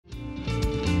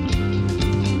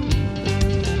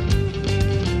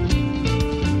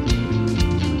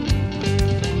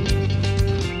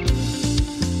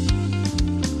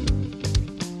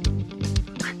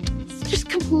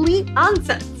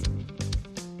Nonsense.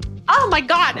 Oh my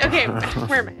God. Okay,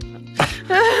 where am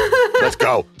I? Let's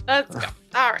go. Let's go.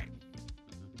 All right.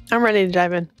 I'm ready to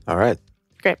dive in. All right.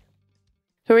 Great.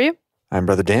 Who are you? I'm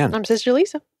Brother Dan. I'm Sister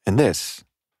Lisa. And this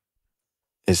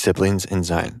is Siblings in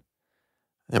Zion.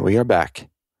 And we are back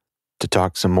to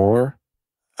talk some more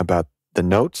about the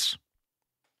notes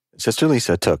Sister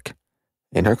Lisa took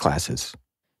in her classes.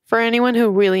 For anyone who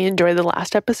really enjoyed the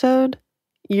last episode,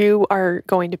 you are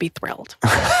going to be thrilled.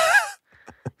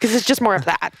 Because it's just more of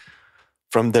that.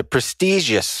 From the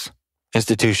prestigious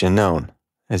institution known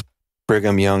as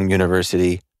Brigham Young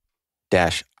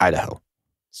University-Idaho.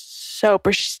 So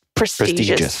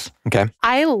prestigious. Okay.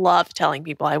 I love telling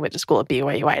people I went to school at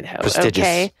BYU-Idaho. Prestigious.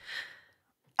 Okay.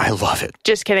 I love it.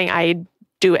 Just kidding. I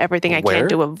do everything I can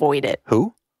to avoid it.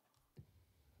 Who?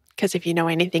 Because if you know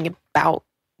anything about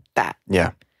that,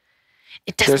 Yeah.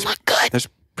 it doesn't look good. There's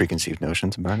preconceived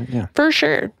notions about it, yeah. For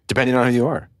sure. Depending on who you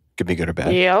are. Could be good or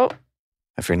bad. Yep.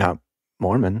 If you're not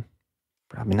Mormon,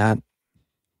 probably not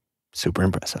super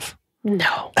impressive.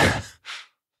 No.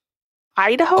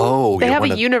 Idaho? Oh, they have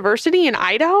a university in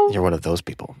Idaho? You're one of those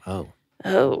people. Oh.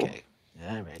 Oh. Okay.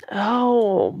 All right.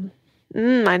 Oh.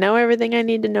 I know everything I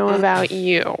need to know about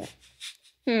you.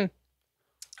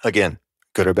 Again,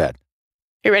 good or bad?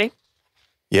 You ready?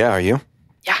 Yeah, are you?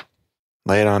 Yeah.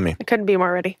 Lay it on me. I couldn't be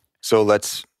more ready. So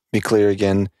let's be clear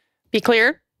again. Be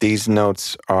clear? These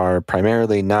notes are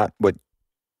primarily not what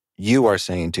you are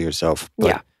saying to yourself,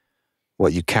 but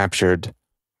what you captured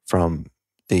from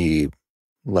the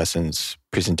lessons,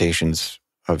 presentations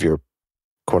of your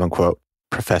quote-unquote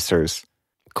professors.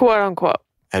 Quote-unquote.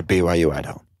 At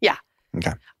BYU-Idaho. Yeah.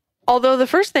 Okay. Although the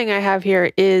first thing I have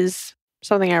here is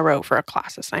something I wrote for a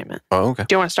class assignment. Oh, okay.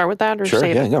 Do you want to start with that? Or sure,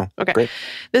 save yeah, it? no. Okay. Great.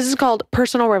 This is called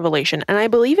Personal Revelation, and I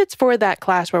believe it's for that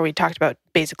class where we talked about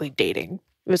basically dating.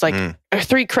 It was like a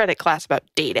 3-credit class about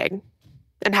dating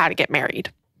and how to get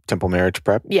married. Temple marriage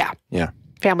prep? Yeah. Yeah.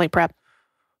 Family prep.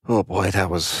 Oh boy,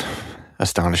 that was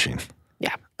astonishing.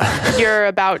 Yeah. You're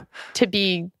about to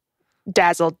be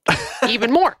dazzled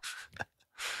even more.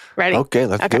 Ready? Okay,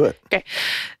 let's do it. Okay.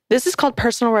 This is called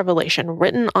Personal Revelation,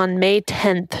 written on May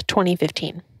 10th,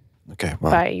 2015. Okay,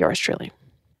 wow. By yours truly.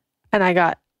 And I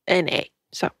got an A.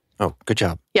 So. Oh, good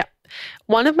job. Yeah.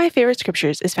 One of my favorite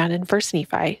scriptures is found in 1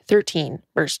 Nephi 13,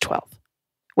 verse 12,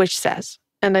 which says,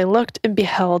 "And I looked and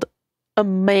beheld a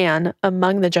man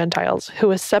among the Gentiles who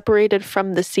was separated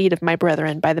from the seed of my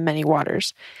brethren by the many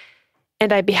waters.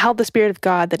 And I beheld the Spirit of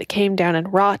God that it came down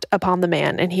and wrought upon the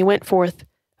man, and he went forth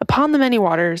upon the many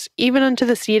waters, even unto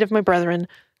the seed of my brethren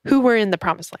who were in the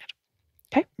promised land."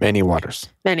 Okay? Many waters.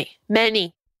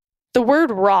 Many. The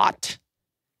word wrought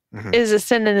is a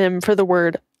synonym for the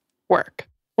word work.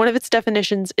 One of its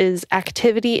definitions is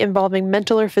activity involving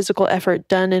mental or physical effort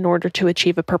done in order to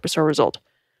achieve a purpose or result.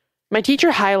 My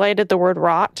teacher highlighted the word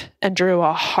wrought and drew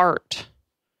a heart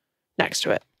next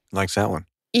to it. Likes that one.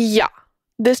 Yeah.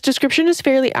 This description is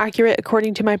fairly accurate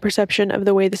according to my perception of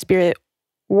the way the Spirit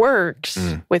works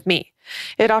with me.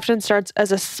 It often starts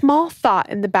as a small thought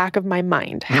in the back of my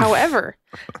mind. However,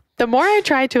 the more I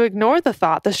try to ignore the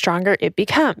thought, the stronger it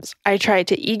becomes. I try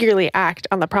to eagerly act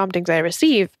on the promptings I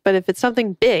receive, but if it's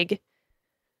something big,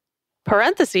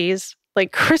 parentheses,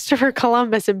 like Christopher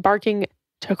Columbus embarking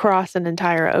to cross an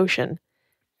entire ocean,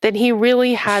 then he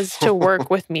really has to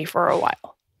work with me for a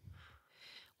while.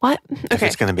 What? Okay. If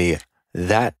it's going to be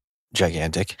that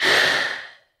gigantic.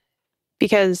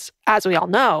 Because, as we all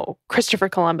know, Christopher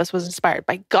Columbus was inspired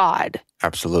by God.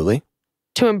 Absolutely.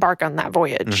 To embark on that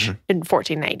voyage in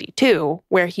 1492,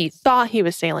 where he thought he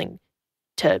was sailing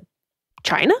to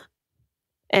China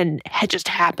and had just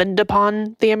happened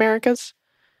upon the Americas.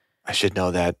 I should know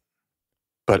that,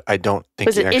 but I don't think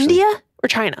was it India or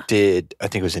China? I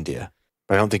think it was India,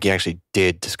 but I don't think he actually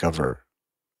did discover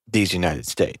these United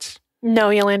States.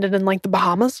 No, he landed in like the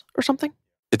Bahamas or something.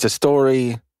 It's a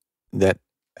story that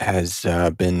has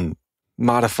been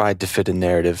modified to fit a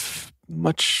narrative,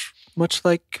 much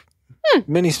like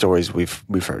many stories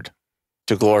we've heard,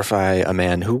 to glorify a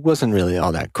man who wasn't really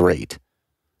all that great.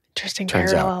 Interesting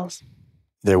parallels.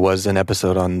 There was an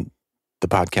episode on the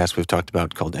podcast we've talked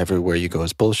about called "Everywhere You Go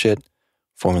Is Bullshit,"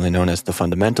 formerly known as The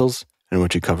Fundamentals, in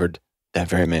which we covered that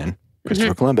very man,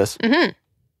 Christopher Columbus.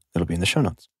 It'll be in the show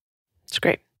notes. It's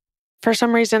great. For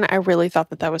some reason, I really thought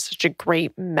that was such a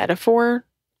great metaphor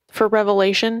for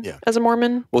revelation as a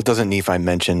Mormon. Well, doesn't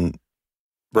Nephi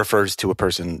refers to a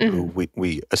person who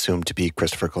we assume to be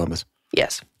Christopher Columbus?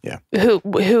 Yes. Yeah.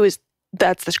 Who is,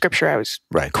 that's the scripture I was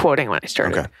quoting when I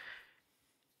started. Okay.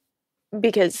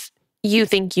 Because you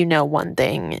think you know one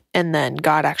thing and then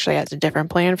God actually has a different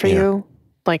plan for you.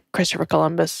 Like Christopher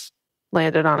Columbus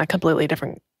landed on a completely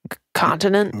different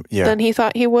continent than he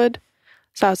thought he would.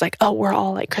 So I was like, oh, we're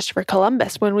all like Christopher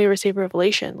Columbus. When we receive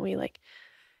revelation, we like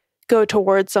go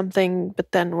towards something,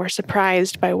 but then we're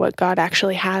surprised by what God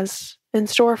actually has in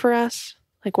store for us,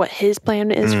 like what his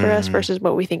plan is for us versus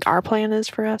what we think our plan is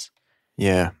for us.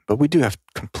 Yeah, but we do have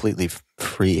completely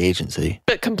free agency.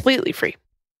 But completely free.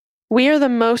 We are the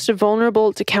most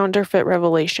vulnerable to counterfeit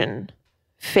revelation,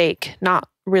 fake, not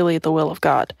really the will of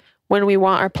God, when we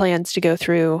want our plans to go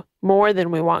through more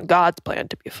than we want God's plan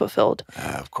to be fulfilled.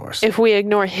 Of course. If we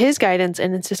ignore his guidance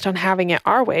and insist on having it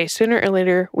our way, sooner or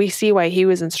later, we see why he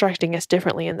was instructing us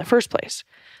differently in the first place.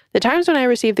 The times when I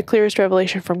receive the clearest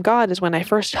revelation from God is when I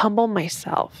first humble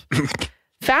myself.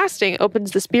 Fasting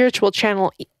opens the spiritual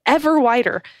channel ever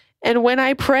wider. And when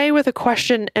I pray with a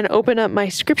question and open up my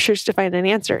scriptures to find an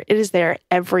answer, it is there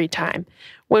every time.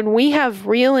 When we have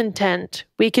real intent,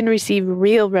 we can receive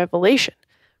real revelation.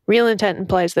 Real intent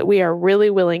implies that we are really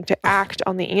willing to act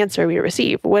on the answer we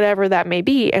receive, whatever that may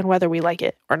be, and whether we like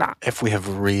it or not. If we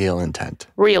have real intent.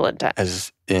 Real intent.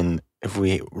 As in, if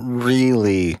we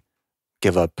really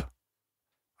give up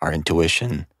our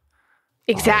intuition.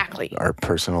 Exactly. Our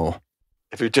personal.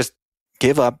 If we just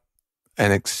give up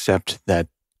and accept that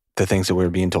the things that we're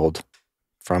being told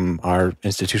from our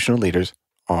institutional leaders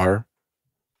are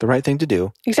the right thing to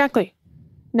do. Exactly.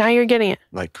 Now you're getting it.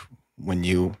 Like when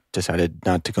you decided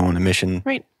not to go on a mission,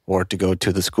 right, or to go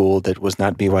to the school that was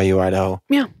not BYU-Idaho.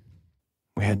 Yeah.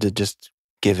 We had to just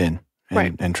give in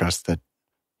and trust that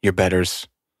your betters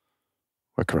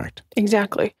were correct.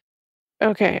 Exactly.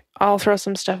 Okay, I'll throw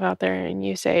some stuff out there and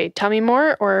you say, tell me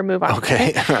more or move on.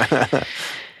 Okay.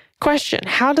 Question,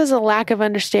 how does a lack of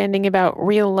understanding about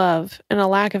real love and a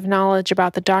lack of knowledge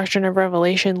about the doctrine of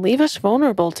revelation leave us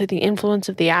vulnerable to the influence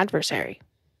of the adversary?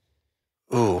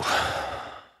 Ooh.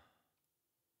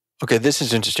 Okay, this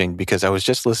is interesting because I was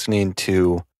just listening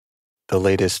to the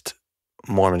latest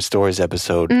Mormon Stories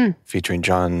episode featuring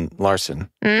John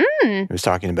Larson. He was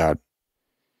talking about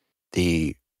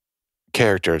the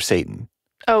character of Satan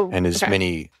and his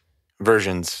many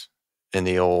versions in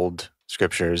the old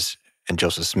scriptures and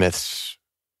Joseph Smith's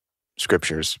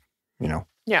scriptures, you know.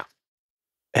 Yeah.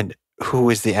 And who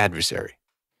is the adversary?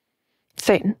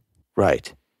 Satan.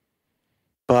 Right.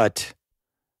 But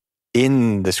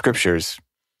in the scriptures,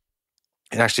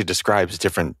 it actually describes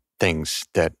different things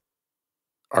that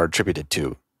are attributed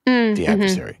to the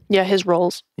adversary. Yeah, his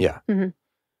roles. Yeah. Mm-hmm.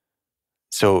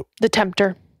 So the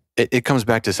tempter. It comes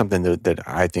back to something that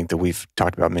I think that we've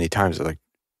talked about many times. Like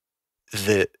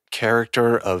the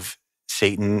character of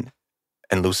Satan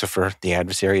and Lucifer, the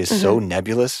adversary, is so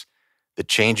nebulous that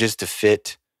changes to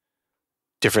fit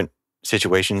different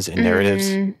situations and narratives.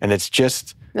 And it's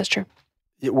just... That's true.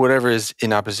 Whatever is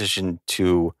in opposition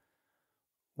to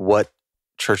what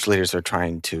church leaders are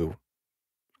trying to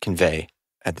convey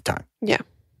at the time. Yeah.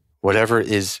 Whatever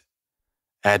is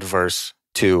adverse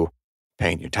to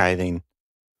paying your tithing,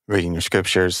 reading your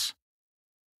scriptures,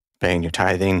 paying your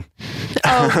tithing.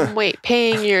 Oh, wait,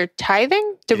 paying your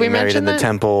tithing? Did we mention that? Married in the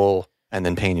temple and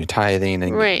then paying your tithing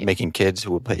and making kids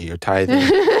who will pay your tithing.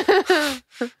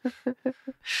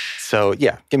 So,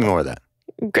 yeah, give me more of that.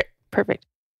 Great. Perfect.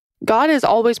 God is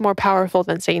always more powerful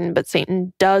than Satan, but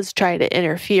Satan does try to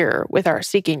interfere with our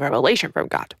seeking revelation from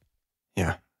God.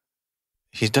 Yeah.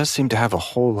 He does seem to have a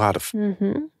whole lot of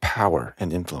power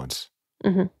and influence.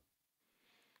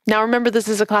 Now, remember, this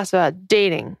is a class about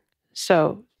dating.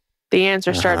 So the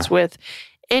answer starts with,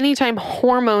 anytime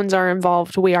hormones are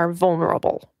involved, we are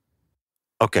vulnerable.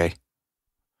 Okay.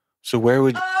 So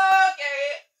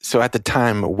so at the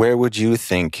time, where would you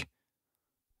think,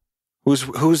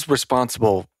 who's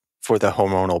responsible for the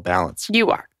hormonal balance?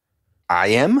 You are. I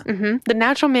am? The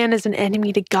natural man is an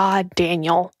enemy to God,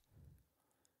 Daniel.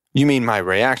 You mean my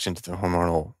reaction to the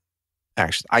hormonal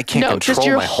action? I can't control just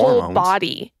your my whole hormones.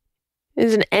 Body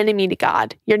is an enemy to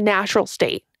God, your natural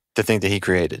state. The thing that he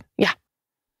created. Yeah.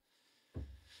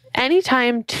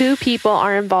 Anytime two people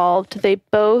are involved, they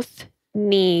both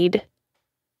need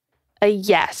a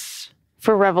yes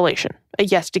for revelation, a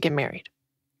yes to get married.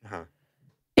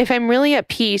 If I'm really at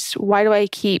peace, why do I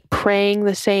keep praying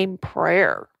the same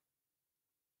prayer?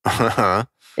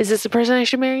 Is this the person I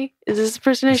should marry? Is this the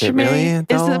person I should marry? Is it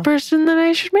the person that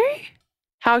I should marry?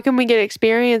 How can we get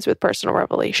experience with personal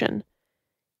revelation?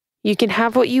 You can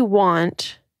have what you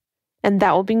want, and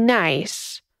that will be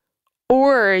nice.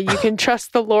 Or you can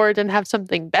trust the Lord and have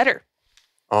something better.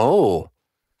 Oh.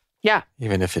 Yeah.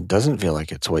 Even if it doesn't feel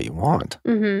like it's what you want.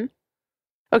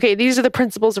 Okay, these are the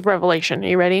principles of revelation. Are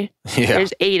you ready? Yeah.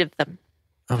 There's 8 of them.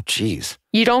 Oh, geez.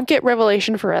 You don't get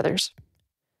revelation for others.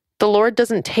 The Lord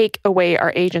doesn't take away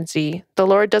our agency. The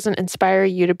Lord doesn't inspire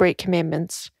you to break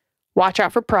commandments. Watch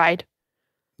out for pride.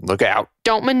 Look out.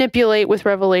 Don't manipulate with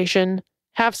revelation.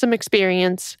 Have some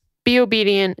experience. Be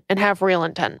obedient and have real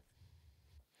intent.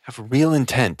 Have real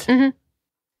intent? Mm-hmm.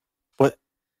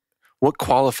 What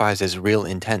qualifies as real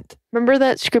intent? Remember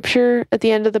that scripture at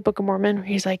the end of the Book of Mormon where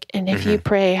he's like, and if you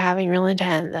pray having real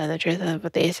intent, then the truth of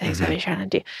what these things will be shown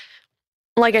unto you.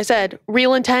 Like I said,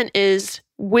 real intent is,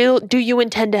 do you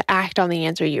intend to act on the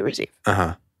answer you receive?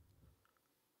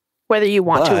 Whether you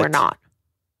want to or not.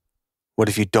 What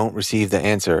if you don't receive the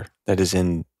answer that is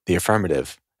in the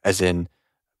affirmative, as in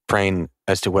praying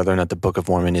as to whether or not the Book of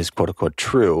Mormon is quote unquote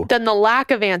true? Then the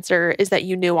lack of answer is that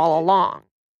you knew all along.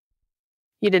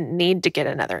 You didn't need to get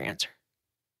another answer.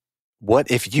 What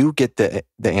if you get the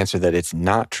answer that it's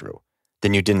not true?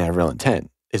 Then you didn't have real intent,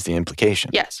 is the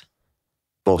implication. Yes.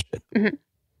 Bullshit.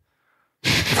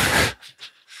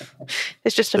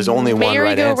 It's just There's a only one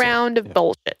right merry-go-round of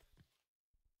bullshit.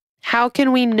 How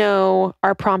can we know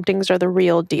our promptings are the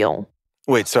real deal?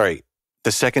 Wait, sorry.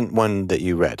 The second one that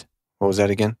you read, what was that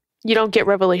again? You don't get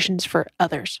revelations for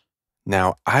others.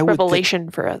 Now, I would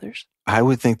for others. I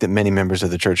would think that many members of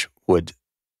the church would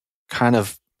kind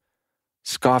of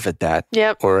scoff at that,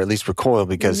 or at least recoil,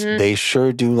 because they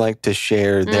sure do like to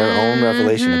share their own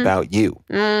revelation about you.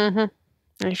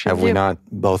 Have we not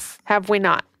both? Have we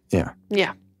not? Yeah.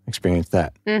 Yeah. Experienced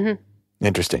that.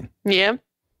 Interesting. Yeah.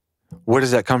 Where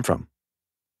does that come from?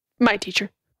 My teacher.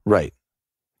 Right.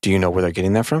 Do you know where they're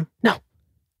getting that from? No.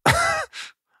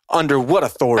 Under what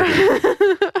authority?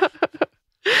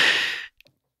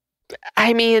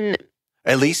 I mean,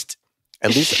 at least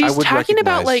she's I would talking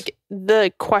about recognize, like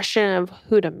the question of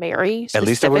who to marry. At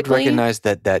least I would recognize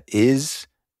that is,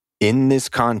 in this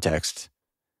context,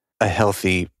 a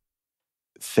healthy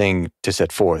thing to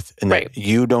set forth, and that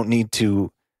you don't need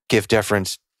to give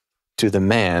deference to the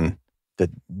man, that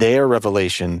their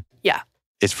revelation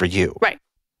is for you. Right.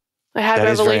 I had that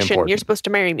revelation. You're supposed to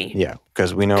marry me. Yeah,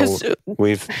 because we know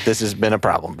this has been a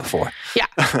problem before.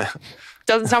 Yeah.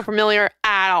 Doesn't sound familiar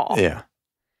at all. Yeah.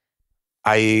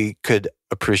 I could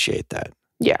appreciate that.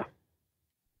 Yeah.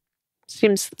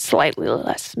 Seems slightly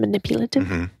less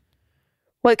manipulative.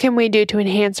 What can we do to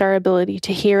enhance our ability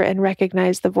to hear and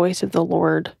recognize the voice of the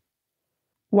Lord?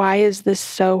 Why is this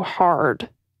so hard?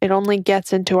 It only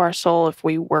gets into our soul if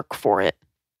we work for it.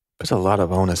 There's a lot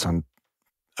of onus on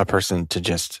a person to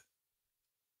just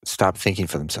stop thinking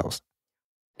for themselves.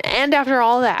 And after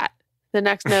all that, the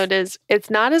next note is, it's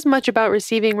not as much about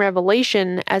receiving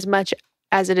revelation as much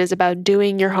as it is about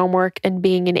doing your homework and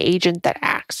being an agent that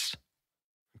acts.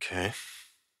 Okay.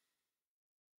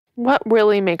 What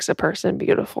really makes a person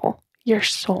beautiful? Your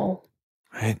soul.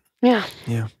 Right. Yeah.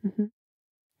 Yeah.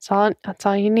 That's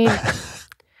all you need.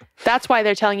 That's why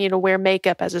they're telling you to wear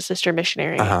makeup as a sister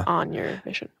missionary on your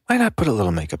mission. Why not put a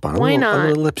little makeup on? Why not? A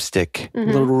little lipstick, a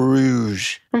little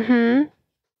rouge.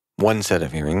 One set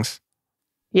of earrings.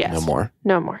 Yes. No more.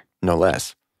 No more. No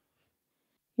less.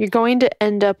 You're going to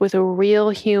end up with a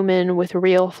real human with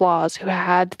real flaws who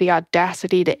had the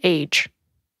audacity to age.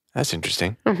 That's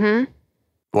interesting.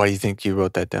 Why do you think you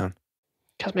wrote that down?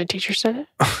 Because my teacher said it.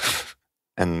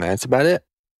 And that's about it?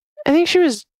 I think she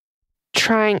was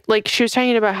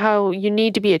talking about how you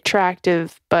need to be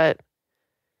attractive, but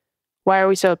why are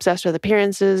we so obsessed with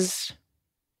appearances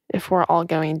if we're all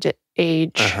going to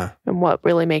age? And what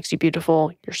really makes you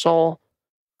beautiful? Your soul.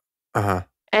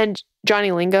 And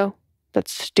Johnny Lingo, that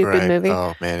stupid movie.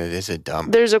 Oh man, it is a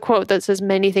dumb. There's a quote that says,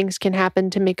 many things can happen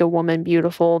to make a woman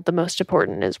beautiful. The most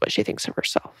important is what she thinks of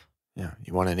herself. Yeah,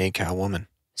 you want an ACAL woman.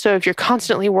 So if you're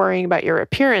constantly worrying about your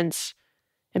appearance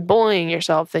and bullying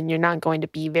yourself, then you're not going to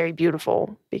be very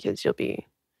beautiful because you'll be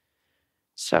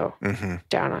so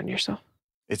down on yourself.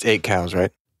 It's 8 cows,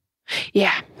 right?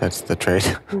 Yeah. That's the trade.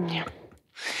 Yeah.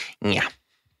 Yeah.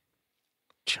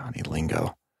 Johnny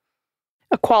Lingo.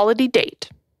 A quality date.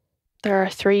 There are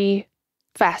 3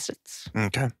 facets.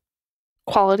 Okay.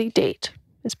 Quality date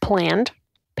is planned,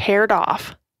 paired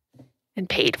off, and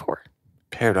paid for.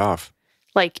 Paired off?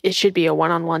 Like it should be a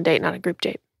one-on-one date, not a group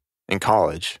date. In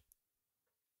college.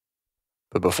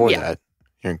 But before that,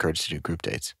 you're encouraged to do group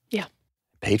dates. Yeah.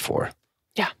 Paid for.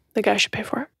 Yeah. The guy should pay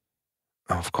for it.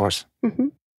 Oh, of course.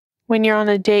 When you're on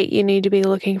a date, you need to be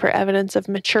looking for evidence of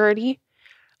maturity,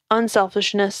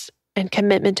 unselfishness, and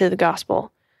commitment to the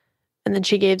gospel. And then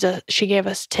she gave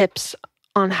us tips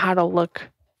on how to look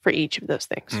for each of those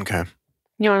things. Okay.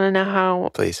 You want to know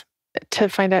how? Please. To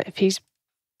find out if he's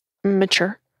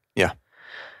mature? Yeah.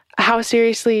 How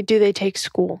seriously do they take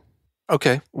school?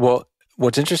 Okay. Well,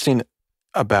 what's interesting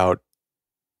about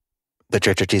the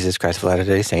Church of Jesus Christ of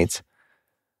Latter-day Saints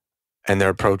and their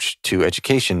approach to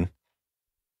education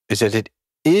is that it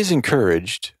is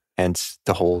encouraged, hence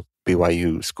the whole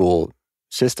BYU school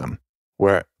system,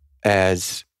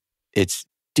 whereas it's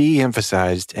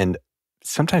de-emphasized and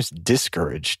sometimes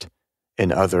discouraged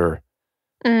in other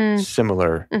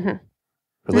similar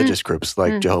religious groups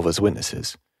like Jehovah's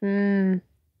Witnesses.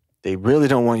 They really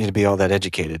don't want you to be all that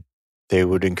educated. They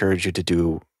would encourage you to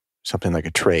do something like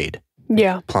a trade,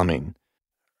 plumbing,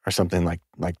 or something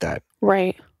like that.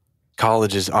 Right.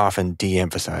 College is often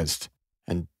de-emphasized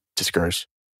and discouraged.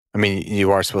 I mean,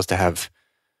 you are supposed to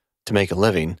make a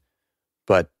living,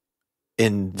 but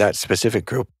in that specific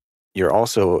group, you're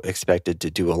also expected to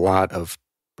do a lot of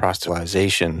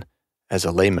proselytization as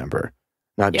a lay member,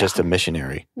 not just a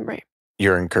missionary. Right.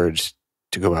 You're encouraged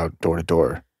to go out door to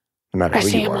door, no matter who you are.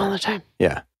 I see them all the time.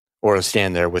 Yeah. Or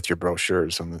stand there with your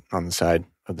brochures on the side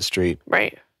of the street.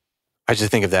 Right. I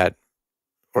just think of that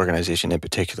organization in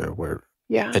particular where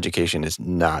education is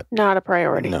not a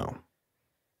priority. No.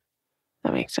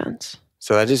 That makes sense.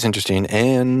 So that is interesting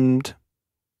and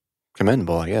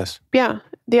commendable, I guess. Yeah.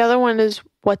 The other one is,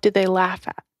 what do they laugh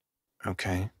at?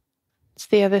 Okay. It's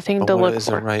the other thing to look for. What is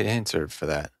the right answer for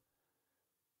that?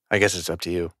 I guess it's up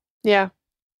to you. Yeah.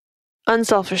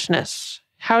 Unselfishness.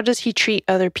 How does he treat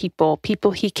other people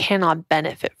he cannot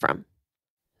benefit from?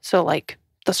 So like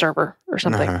the server or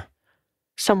something.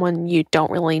 Someone you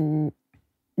don't really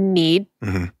need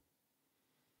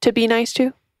to be nice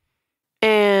to.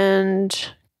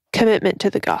 And commitment to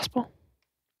the gospel.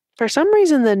 For some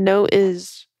reason, the note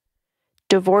is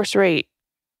divorce rate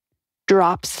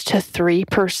drops to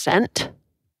 3%.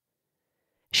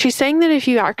 She's saying that if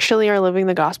you actually are living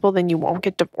the gospel, then you won't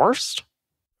get divorced.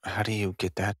 How do you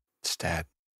get that stat?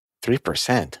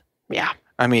 3%? Yeah.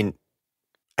 I mean,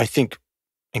 I think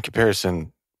in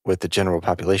comparison with the general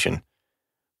population,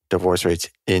 divorce rates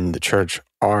in the church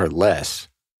are less,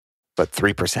 but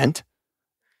 3%?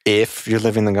 If you're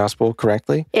living the gospel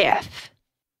correctly? If.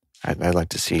 I'd like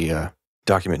to see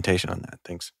documentation on that.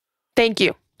 Thanks. Thank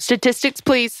you. Statistics,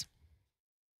 please.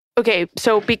 Okay,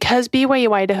 so because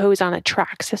BYU-Idaho is on a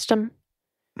track system,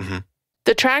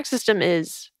 the track system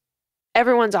is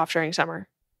everyone's off during summer,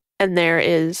 and there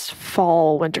is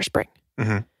fall, winter, spring.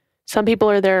 Some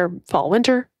people are there fall,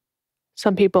 winter.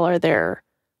 Some people are there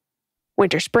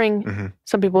winter, spring.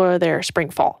 Some people are there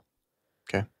spring, fall.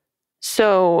 Okay.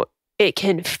 So it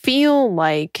can feel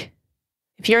like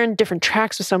if you're in different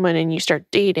tracks with someone and you start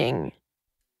dating,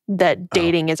 that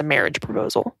dating is a marriage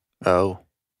proposal. Oh.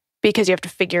 Because you have to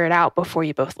figure it out before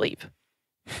you both leave.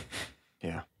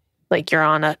 Yeah. Like you're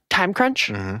on a time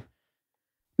crunch.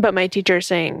 But my teacher is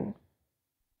saying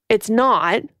it's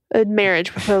not a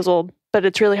marriage proposal, but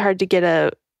it's really hard to get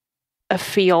a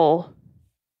feel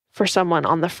for someone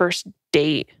on the first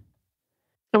date.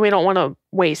 And we don't want to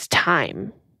waste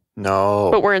time. No.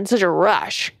 But we're in such a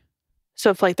rush. So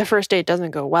if like the first date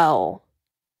doesn't go well,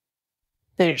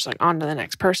 then you're just like on to the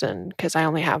next person because I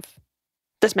only have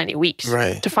this many weeks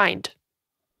to find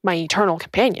my eternal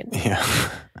companion. Yeah.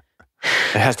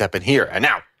 It has to happen here and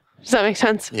now. Does that make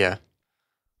sense? Yeah.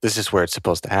 This is where it's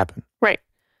supposed to happen. Right.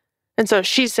 And so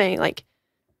she's saying like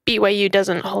BYU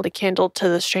doesn't hold a candle to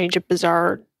the strange and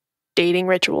bizarre dating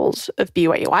rituals of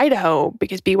BYU-Idaho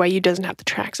because BYU doesn't have the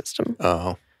track system.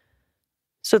 Oh.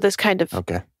 So this kind of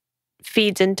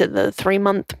feeds into the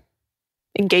 3-month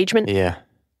engagement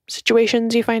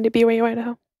situations you find at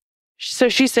BYU-Idaho. So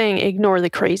she's saying ignore the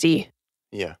crazy.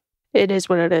 Yeah. It is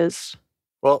what it is.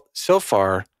 Well, so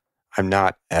far, I'm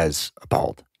not as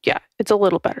appalled. Yeah, it's a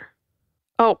little better.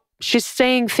 Oh, she's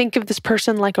saying think of this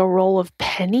person like a roll of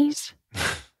pennies.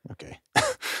 Okay.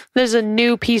 There's a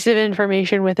new piece of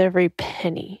information with every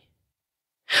penny.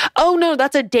 Oh no,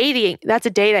 that's a date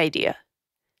idea.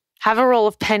 Have a roll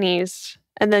of pennies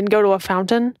and then go to a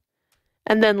fountain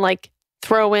and then like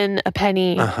throw in a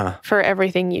penny for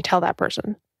everything you tell that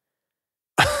person.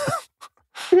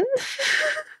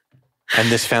 And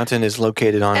this fountain is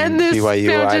located on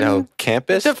BYU-Idaho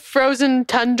campus? The frozen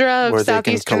tundra of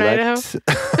southeastern Idaho.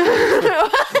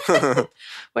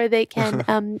 Where they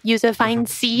can use a fine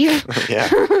sieve. Yeah.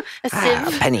 A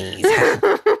sieve. Pennies.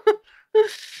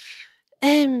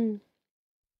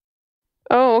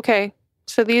 Oh, okay.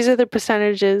 So these are the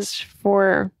percentages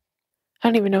for, I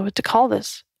don't even know what to call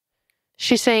this.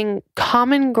 She's saying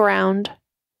common ground,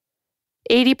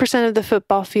 80% of the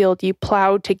football field you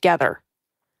plowed together.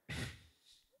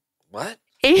 What?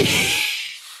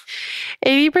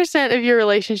 80% of your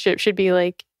relationship should be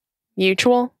like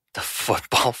mutual. The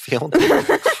football field?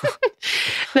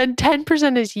 Then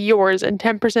 10% is yours and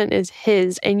 10% is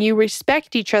his. And you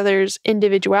respect each other's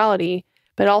individuality,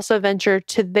 but also venture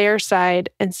to their side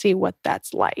and see what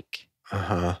that's like.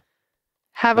 Have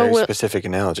Very specific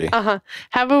analogy.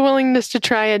 Have a willingness to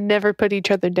try and never put each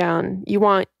other down. You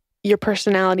want your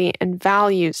personality and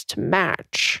values to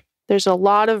match. There's a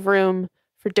lot of room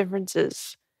for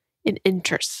differences in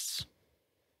interests.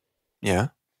 Yeah.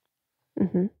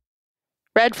 Mm-hmm.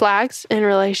 Red flags in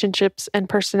relationships and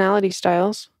personality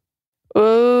styles.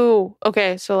 Oh,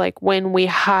 okay. So like when we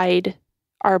hide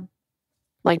our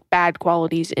like bad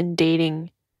qualities in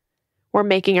dating, we're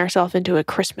making ourselves into a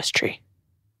Christmas tree.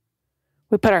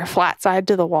 We put our flat side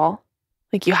to the wall.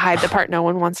 Like you hide the part no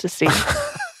one wants to see.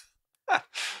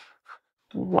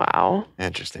 Wow.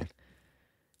 Interesting.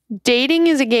 Dating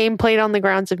is a game played on the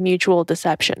grounds of mutual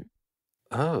deception.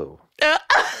 Oh.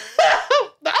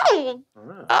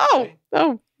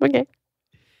 Okay.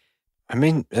 I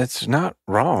mean, it's not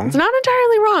wrong. It's not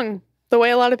entirely wrong. The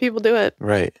way a lot of people do it.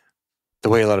 Right. The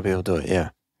way a lot of people do it, yeah.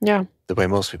 Yeah. The way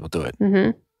most people do it.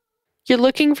 Mm-hmm. You're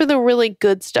looking for the really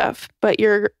good stuff, but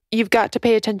you've got to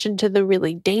pay attention to the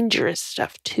really dangerous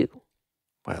stuff too.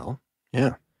 Well,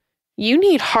 yeah. You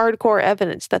need hardcore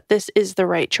evidence that this is the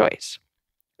right choice.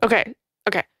 Okay.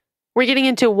 We're getting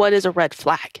into what is a red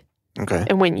flag. Okay.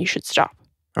 And when you should stop.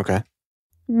 Okay.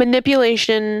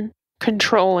 Manipulation,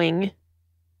 controlling,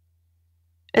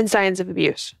 and signs of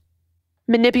abuse.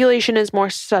 Manipulation is more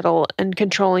subtle and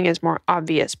controlling is more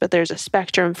obvious, but there's a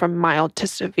spectrum from mild to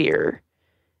severe.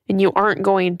 And you aren't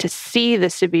going to see the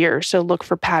severe, so look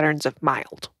for patterns of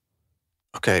mild.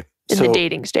 Okay. In the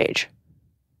dating stage.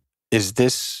 Is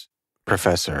this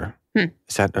professor,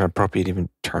 is that an appropriate even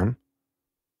term?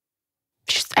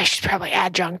 I should probably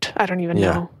adjunct. I don't even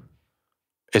know.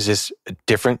 Is this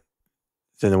different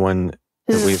than the one This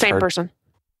that is we've the same heard? person.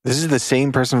 This is the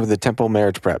same person for the Temple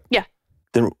Marriage Prep? Yeah.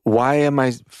 Then why am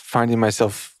I finding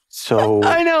myself so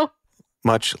I know.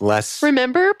 much less?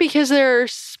 Remember? Because there are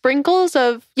sprinkles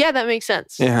of, yeah, that makes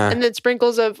sense. Yeah. And then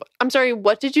sprinkles of, I'm sorry,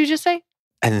 what did you just say?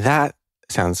 And that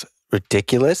sounds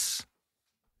ridiculous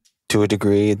to a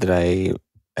degree that I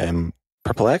am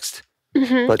perplexed.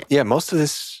 Mm-hmm. But yeah, most of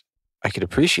this I could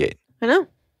appreciate. I know.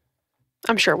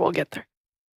 I'm sure we'll get there.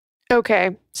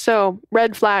 Okay, so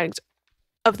red flags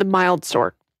of the mild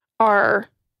sort are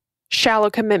shallow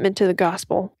commitment to the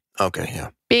gospel. Okay,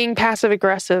 yeah. Being passive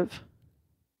aggressive,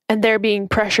 and they're being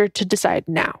pressured to decide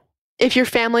now. If your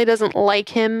family doesn't like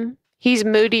him, he's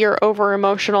moody or over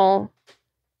emotional.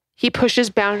 He pushes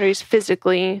boundaries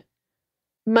physically.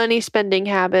 Money spending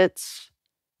habits.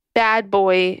 Bad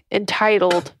boy,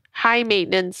 entitled, high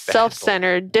maintenance,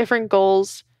 self-centered, different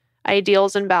goals,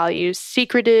 ideals, and values,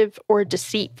 secretive or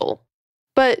deceitful.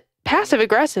 But passive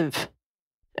aggressive,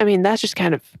 I mean, that's just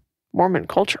kind of Mormon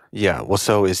culture. Yeah, well,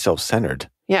 so is self-centered.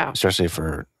 Yeah. Especially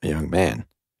for a young man.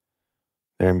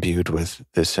 They're imbued with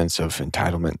this sense of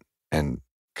entitlement and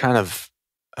kind of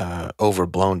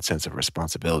overblown sense of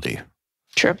responsibility.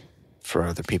 True. For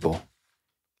other people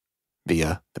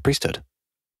via the priesthood.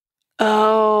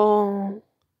 Oh,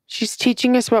 she's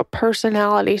teaching us about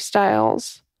personality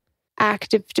styles.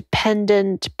 Active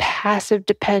dependent, passive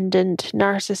dependent,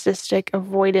 narcissistic,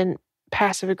 avoidant,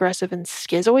 passive aggressive, and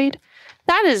schizoid.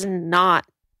 That is not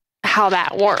how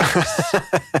that works.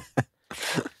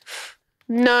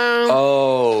 No.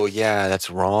 Oh, yeah, that's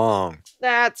wrong.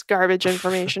 That's garbage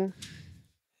information.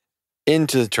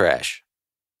 Into the trash.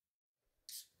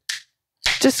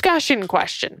 Discussion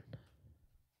question.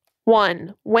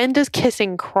 1. When does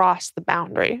kissing cross the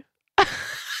boundary?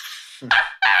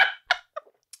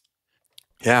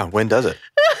 Yeah, when does it?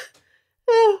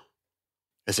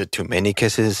 Is it too many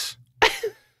kisses?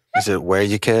 Is it where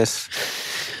you kiss?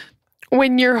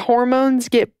 When your hormones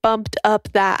get bumped up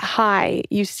that high,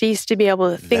 you cease to be able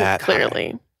to think That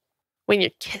clearly. high. When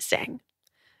you're kissing.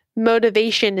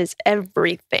 Motivation is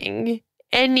everything.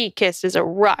 Any kiss is a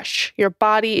rush. Your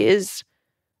body is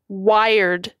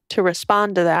wired to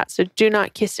respond to that, so do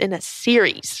not kiss in a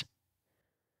series.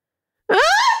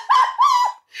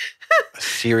 A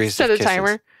series Set of a kisses.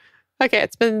 timer. Okay,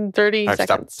 it's been 30 All right,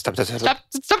 seconds. Stop.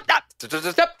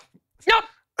 No.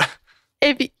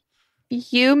 If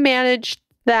you manage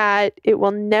that, it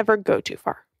will never go too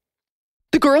far.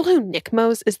 The girl who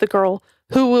NCMOs is the girl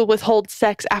who will withhold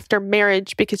sex after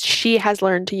marriage because she has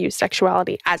learned to use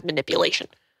sexuality as manipulation.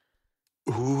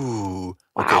 Ooh.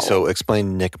 Wow. Okay, so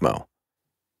explain NCMO.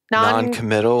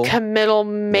 Non-committal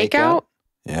makeout?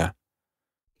 Yeah.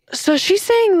 So she's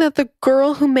saying that the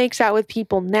girl who makes out with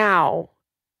people now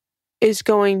is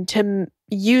going to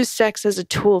use sex as a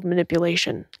tool of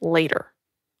manipulation later.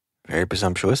 Very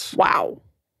presumptuous. Wow.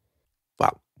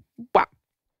 Wow.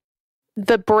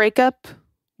 The breakup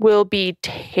will be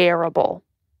terrible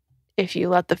if you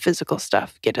let the physical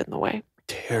stuff get in the way.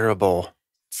 Terrible.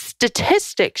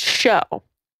 Statistics show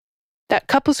that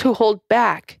couples who hold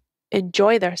back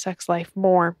enjoy their sex life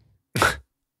more.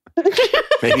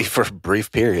 Maybe for a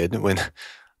brief period when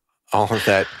all of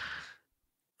that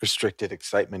restricted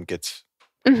excitement gets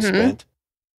spent.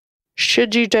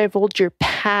 Should you divulge your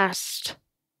past?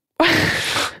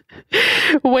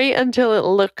 Wait until it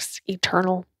looks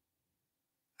eternal.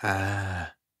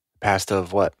 Past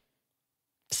of what?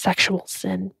 Sexual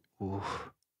sin. Ooh.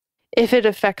 If it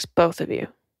affects both of you.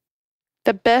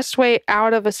 The best way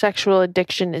out of a sexual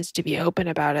addiction is to be open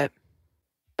about it.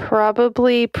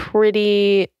 Probably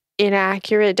pretty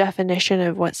inaccurate definition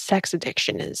of what sex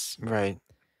addiction is. Right.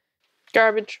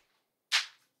 Garbage.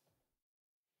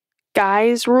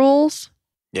 Guys' rules?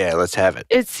 Yeah, let's have it.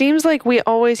 It seems like we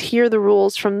always hear the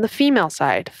rules from the female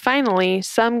side. Finally,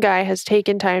 some guy has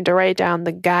taken time to write down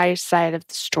the guy's side of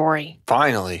the story.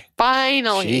 Finally.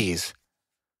 Jeez.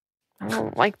 I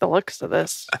don't like the looks of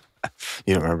this.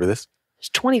 You don't remember this? There's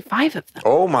 25 of them.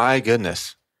 Oh my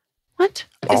goodness. What?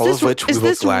 All of which we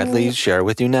will gladly share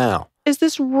with you now. Is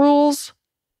this rules?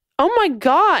 Oh my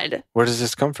God. Where does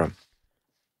this come from?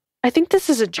 I think this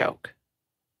is a joke.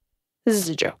 This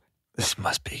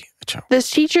must be a joke. This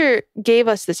teacher gave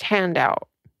us this handout.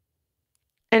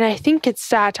 And I think it's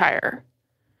satire.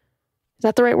 Is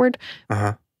that the right word?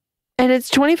 Uh-huh. And it's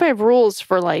 25 rules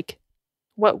for like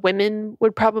what women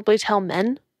would probably tell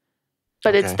men.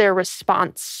 But it's their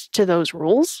response to those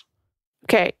rules.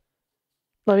 Okay.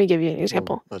 Let me give you an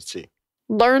example. Let's see.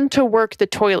 Learn to work the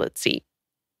toilet seat.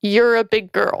 You're a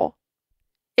big girl.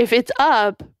 If it's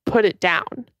up, put it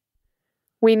down.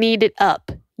 We need it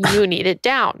up. You need it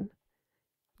down.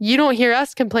 You don't hear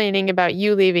us complaining about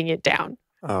you leaving it down.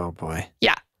 Oh, boy.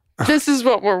 Yeah. This is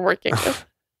what we're working with.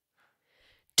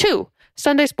 2,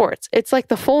 Sunday sports. It's like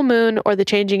the full moon or the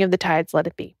changing of the tides. Let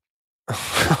it be.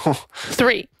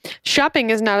 3,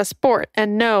 shopping is not a sport.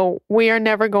 And no, we are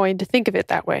never going to think of it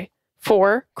that way.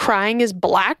 4, crying is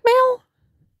blackmail?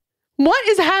 What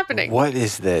is happening? What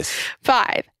is this?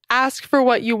 5, ask for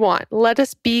what you want. Let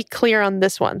us be clear on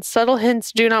this one. Subtle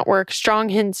hints do not work. Strong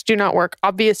hints do not work.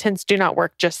 Obvious hints do not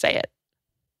work. Just say it.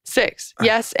 6,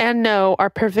 yes and no are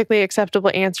perfectly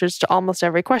acceptable answers to almost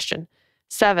every question.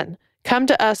 7, come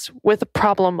to us with a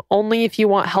problem only if you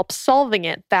want help solving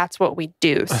it. That's what we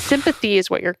do. Sympathy is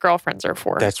what your girlfriends are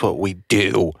for. That's what we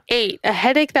do. 8, a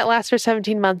headache that lasts for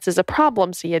 17 months is a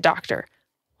problem. See a doctor.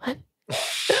 What?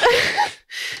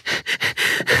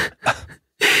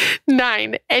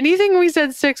 9, anything we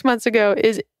said 6 months ago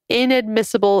is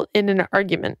inadmissible in an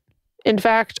argument. In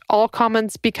fact, all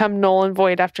comments become null and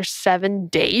void after 7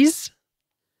 days.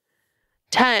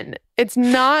 10, if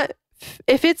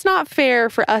it's not fair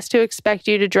for us to expect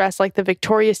you to dress like the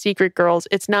Victoria's Secret girls,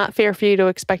 it's not fair for you to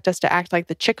expect us to act like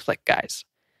the chick flick guys.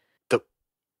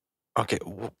 Okay,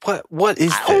 what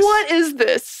is this? What is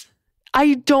this?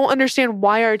 I don't understand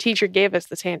why our teacher gave us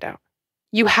this handout.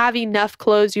 You have enough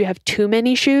clothes, you have too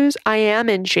many shoes. I am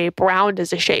in shape. Round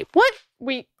is a shape. What?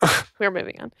 We're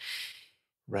moving on.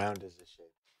 Round is a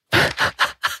shape.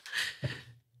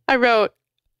 I wrote,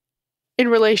 in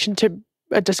relation to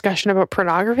a discussion about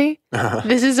pornography,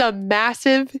 this is a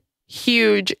massive,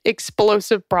 huge,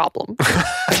 explosive problem.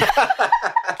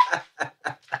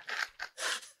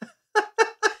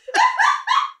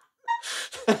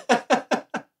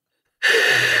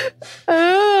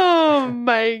 Oh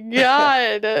my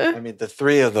God. I mean, the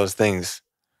 3 of those things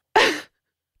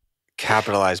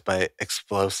capitalized by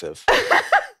explosive.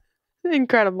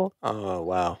 Incredible. Oh,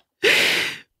 wow.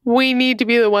 We need to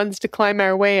be the ones to climb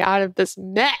our way out of this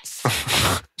mess.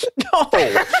 No.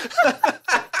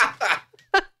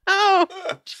 Oh,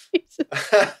 Jesus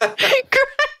Christ.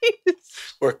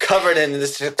 We're covered in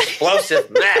this explosive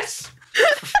mess.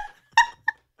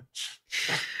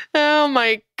 Oh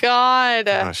my God.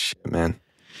 Oh, shit, man.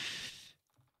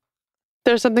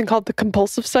 There's something called the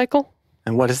compulsive cycle.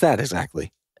 And what is that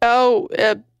exactly? Oh,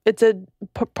 it's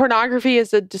pornography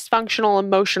is a dysfunctional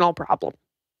emotional problem.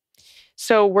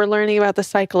 So we're learning about the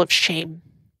cycle of shame.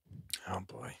 Oh,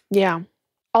 boy. Yeah.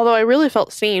 Although I really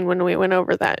felt seen when we went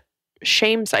over that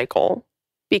shame cycle,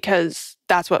 because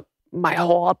that's what my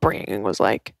whole upbringing was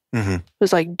like. Mm-hmm. It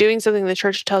was like doing something the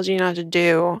church tells you not to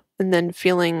do and then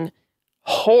feeling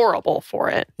horrible for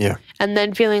it. Yeah. And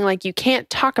then feeling like you can't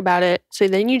talk about it. So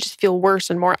then you just feel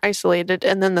worse and more isolated.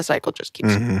 And then the cycle just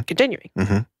keeps continuing.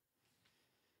 Mm-hmm.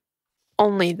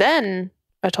 Only then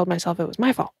I told myself it was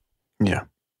my fault. Yeah.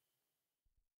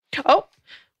 Oh,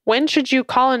 when should you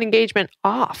call an engagement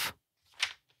off?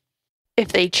 If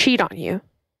they cheat on you.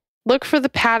 Look for the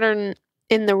pattern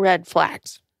in the red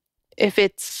flags. If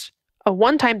it's a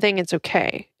one-time thing, it's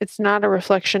okay. It's not a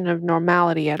reflection of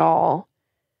normality at all.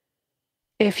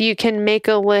 If you can make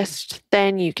a list,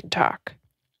 then you can talk.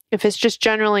 If it's just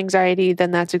general anxiety,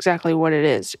 then that's exactly what it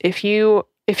is. If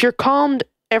If you're calmed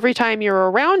every time you're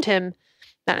around him,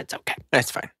 then it's okay.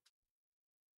 That's fine.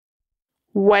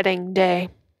 Wedding day.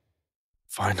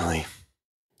 Finally.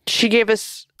 She gave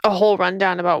us a whole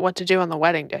rundown about what to do on the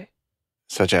wedding day.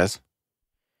 Such as?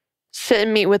 Sit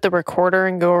and meet with the recorder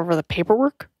and go over the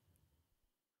paperwork.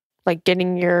 Like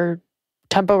getting your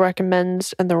tempo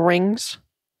recommends and the rings.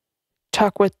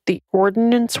 Talk with the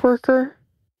ordinance worker.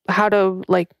 How to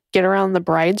get around the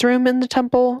bride's room in the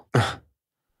temple.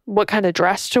 What kind of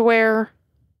dress to wear.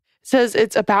 It says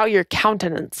it's about your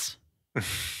countenance.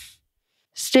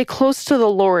 Stay close to the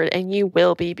Lord and you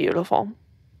will be beautiful.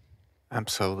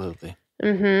 Absolutely.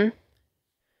 The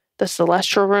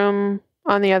celestial room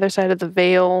on the other side of the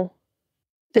veil.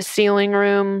 The sealing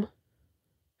room.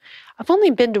 I've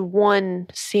only been to one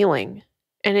sealing,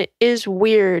 and it is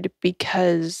weird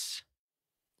because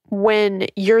when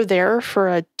you're there for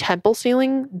a temple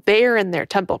sealing, they're in their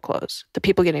temple clothes, the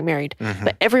people getting married,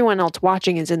 but everyone else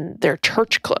watching is in their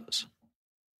church clothes.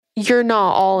 You're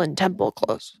not all in temple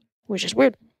clothes, which is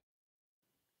weird.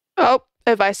 Oh,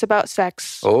 advice about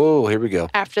sex. Oh, here we go.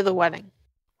 After the wedding.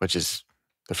 Which is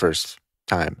the first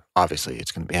time, obviously,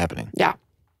 it's going to be happening. Yeah.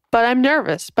 But I'm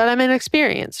nervous, but I'm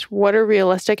inexperienced. What are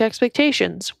realistic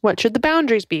expectations? What should the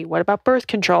boundaries be? What about birth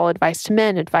control? Advice to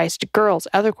men, advice to girls,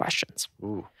 other questions.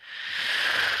 Ooh.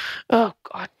 Oh,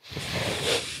 God.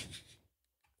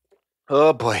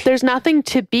 Oh, boy. There's nothing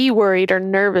to be worried or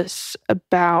nervous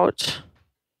about.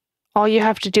 All you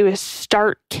have to do is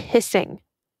start kissing.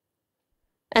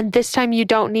 And this time you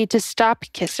don't need to stop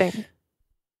kissing.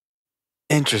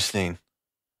 Interesting.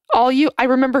 I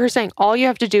remember her saying, all you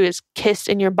have to do is kiss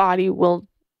and your body will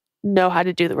know how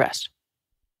to do the rest.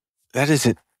 That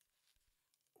isn't,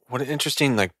 what an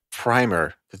interesting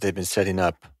primer that they've been setting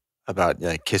up about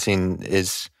kissing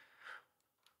is,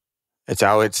 it's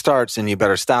how it starts and you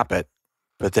better stop it.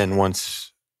 But then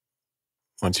once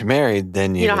you're married,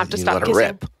 then you don't have to stop let it kissing.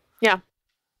 rip. Yeah.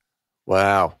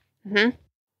 Wow.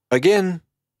 Again,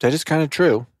 that is kind of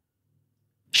true.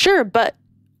 Sure, but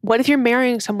what if you're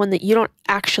marrying someone that you don't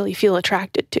actually feel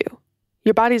attracted to?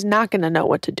 Your body's not going to know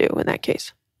what to do in that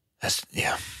case. That's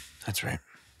right.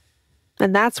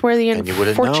 And that's where the And you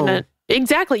wouldn't know. unfortunate...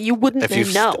 Exactly, you wouldn't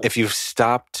know. If you've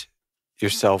stopped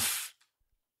yourself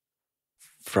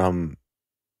from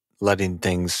letting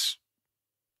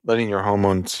your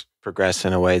hormones progress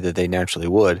in a way that they naturally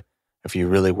would, if you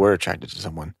really were attracted to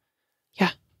someone.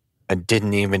 Yeah. And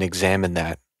didn't even examine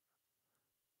that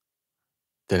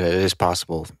it is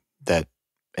possible that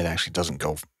it actually doesn't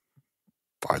go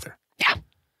farther. Yeah.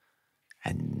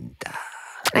 And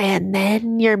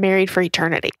then you're married for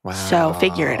eternity. Wow. So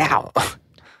figure it out.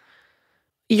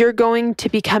 You're going to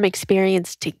become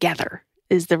experienced together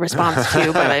is the response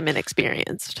to, but I'm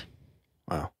inexperienced.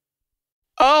 Wow.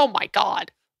 Oh my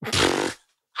God.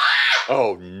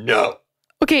 Oh no.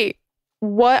 Okay,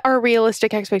 what are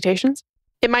realistic expectations?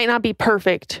 It might not be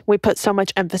perfect. We put so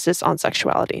much emphasis on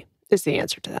sexuality is the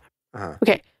answer to that.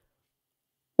 Okay.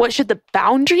 What should the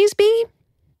boundaries be?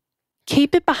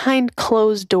 Keep it behind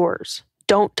closed doors.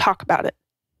 Don't talk about it.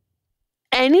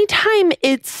 Anytime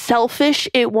it's selfish,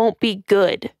 it won't be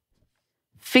good.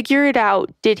 Figure it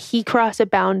out. Did he cross a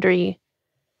boundary?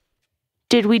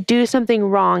 Did we do something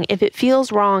wrong? If it feels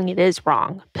wrong, it is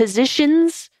wrong.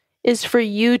 Positions is for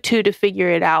you two to figure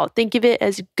it out. Think of it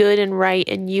as good and right,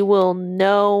 and you will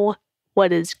know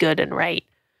what is good and right.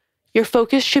 Your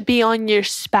focus should be on your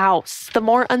spouse. The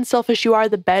more unselfish you are,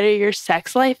 the better your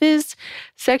sex life is.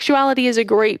 Sexuality is a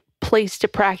great place to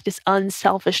practice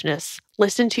unselfishness.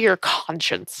 Listen to your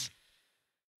conscience.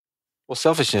 Well,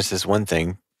 selfishness is one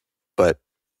thing, but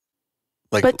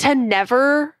But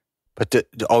to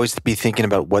always be thinking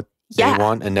about what they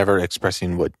want and never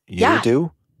expressing what you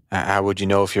do. How would you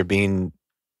know if you're being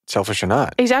selfish or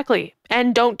not? Exactly.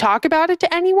 And don't talk about it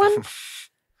to anyone. It's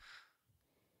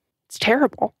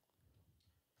terrible.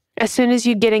 As soon as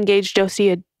you get engaged, go see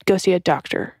a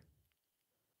doctor.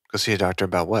 Go see a doctor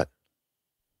about what?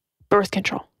 Birth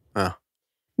control. Oh.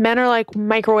 Men are like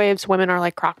microwaves, women are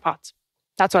like crock pots.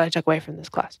 That's what I took away from this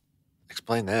class.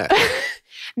 Explain that.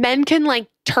 Men can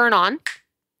turn on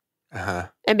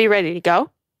and be ready to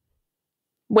go.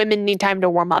 Women need time to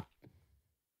warm up.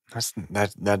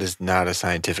 That is not a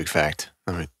scientific fact.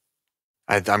 I mean,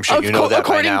 I'm sure you know that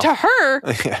by now. According to her,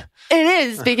 it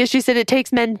is, because she said it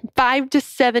takes men 5 to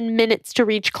 7 minutes to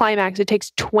reach climax. It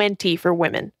takes 20 for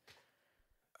women.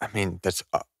 I mean, that's...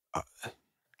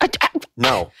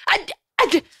 no.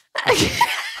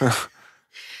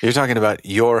 You're talking about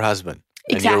your husband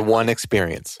and your one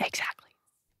experience. Exactly.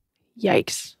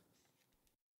 Yikes.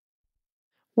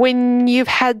 When you've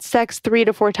had sex 3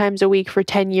 to 4 times a week for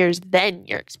 10 years, then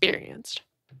you're experienced.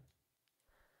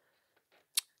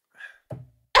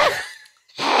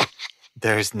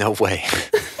 There's no way.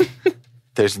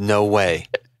 There's no way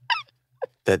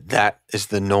that is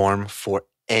the norm for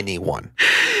anyone.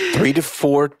 3 to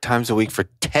 4 times a week for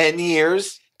 10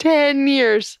 years? 10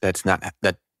 years.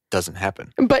 That doesn't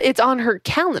happen. But it's on her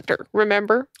calendar,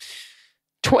 remember?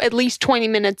 At least 20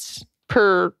 minutes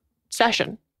per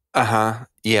session. Uh-huh.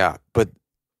 Yeah, but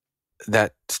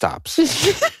that stops.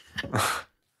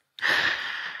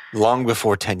 Long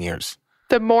before 10 years.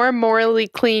 The more morally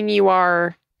clean you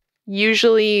are,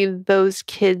 usually those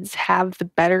kids have the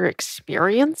better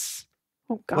experience.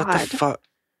 Oh, God. What the fuck?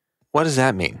 What does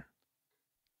that mean?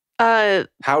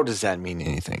 How does that mean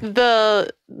anything?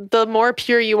 The more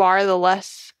pure you are, the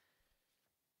less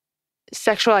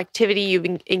sexual activity you've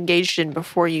engaged in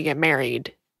before you get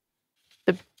married.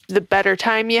 The better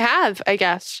time you have, I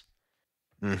guess.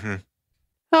 Mm-hmm.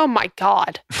 Oh, my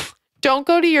God. Don't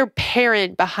go to your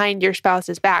parent behind your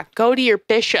spouse's back. Go to your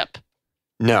bishop.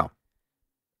 No.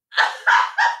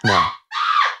 No.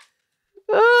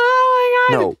 Oh,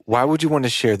 my God. No. Why would you want to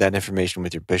share that information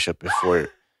with your bishop before...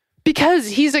 Because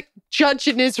he's a judge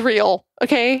in Israel,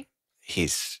 okay?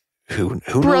 He's... Who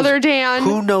Brother knows, Dan.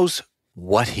 Who knows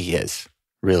what he is,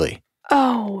 really?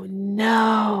 Oh,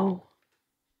 no.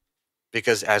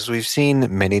 Because as we've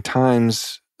seen many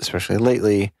times, especially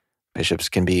lately, bishops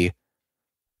can be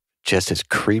just as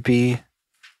creepy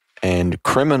and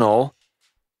criminal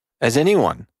as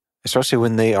anyone, especially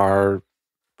when they are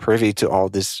privy to all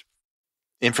this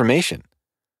information.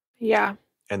 Yeah.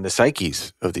 And the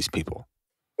psyches of these people.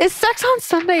 Is sex on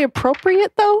Sunday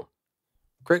appropriate, though?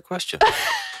 Great question.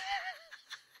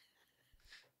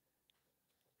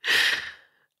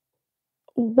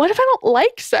 What if I don't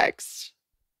like sex?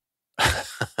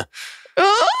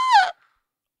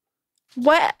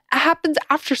 What happens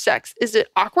after sex? Is it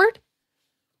awkward?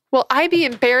 Will I be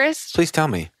embarrassed? Please tell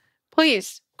me.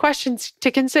 Please. Questions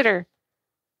to consider.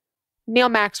 Neil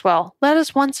Maxwell, let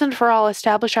us once and for all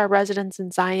establish our residence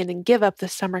in Zion and give up the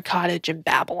summer cottage in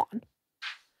Babylon.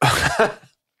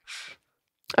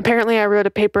 Apparently, I wrote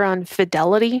a paper on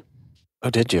fidelity. Oh,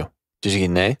 did you? Did you get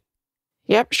an A?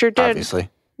 Yep, sure did. Obviously.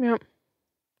 Yep.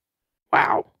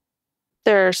 Wow.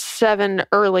 There are 7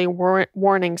 early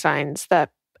warning signs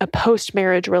that a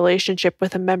post-marriage relationship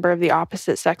with a member of the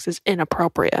opposite sex is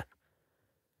inappropriate.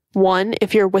 1,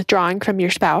 if you're withdrawing from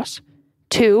your spouse.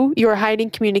 2, you are hiding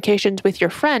communications with your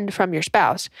friend from your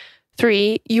spouse.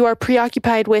 3, you are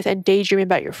preoccupied with and daydreaming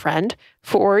about your friend.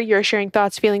 4, you're sharing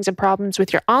thoughts, feelings, and problems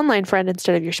with your online friend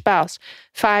instead of your spouse.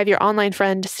 5, your online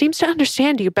friend seems to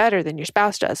understand you better than your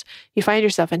spouse does. You find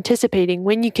yourself anticipating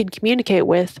when you can communicate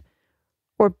with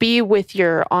or be with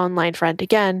your online friend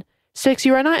again. 6,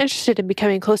 you are not interested in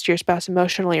becoming close to your spouse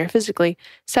emotionally or physically.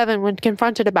 7, when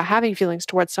confronted about having feelings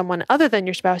towards someone other than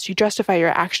your spouse, you justify your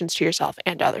actions to yourself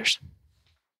and others.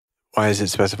 Why is it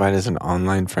specified as an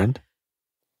online friend?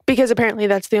 Because apparently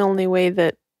that's the only way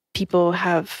that people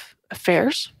have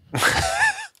affairs.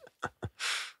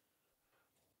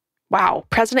 Wow.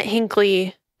 President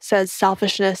Hinckley says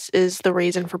selfishness is the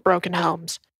reason for broken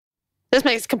homes. This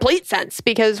makes complete sense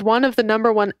because one of the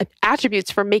number 1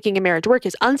 attributes for making a marriage work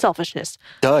is unselfishness.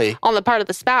 Duh. On the part of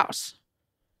the spouse.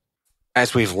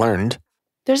 As we've learned.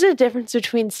 There's a difference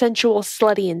between sensual,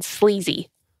 slutty, and sleazy.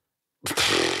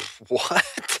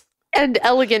 What? And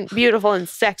elegant, beautiful, and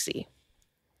sexy.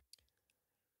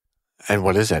 And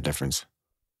what is that difference?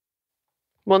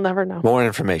 We'll never know. More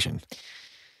information.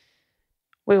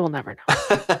 We will never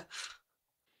know.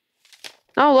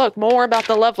 Oh, look, more about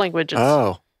the love languages.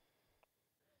 Oh.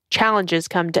 Challenges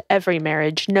come to every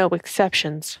marriage, no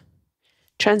exceptions.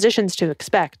 Transitions to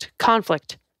expect,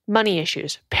 conflict, money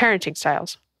issues, parenting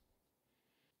styles.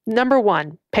 Number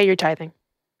 1, pay your tithing.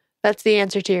 That's the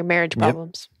answer to your marriage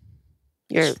problems.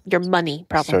 Your money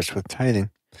problems. Starts with tithing.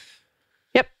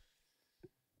 Yep.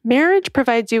 Marriage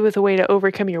provides you with a way to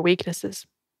overcome your weaknesses.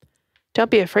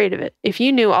 Don't be afraid of it. If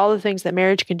you knew all the things that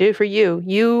marriage can do for you,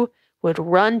 you would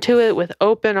run to it with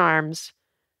open arms.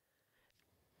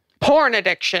 Porn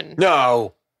addiction.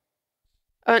 No.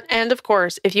 And of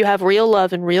course, if you have real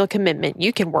love and real commitment,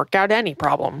 you can work out any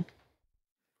problem.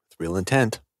 With real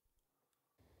intent.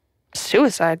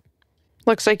 Suicide.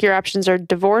 Looks like your options are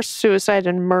divorce, suicide,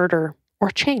 and murder. Or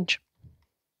change.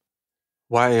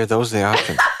 Why are those the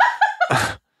options?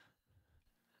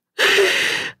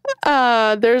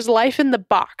 There's life in the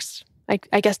box.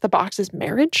 I guess the box is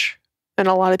marriage. And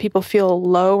a lot of people feel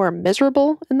low or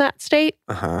miserable in that state.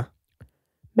 Uh-huh.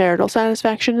 Marital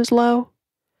satisfaction is low.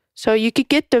 So you could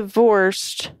get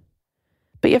divorced,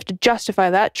 but you have to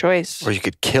justify that choice. Or you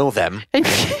could kill them.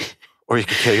 Or you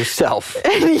could kill yourself.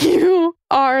 And you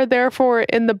are therefore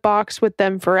in the box with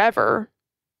them forever.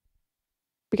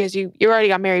 because you already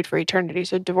got married for eternity,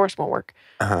 so divorce won't work.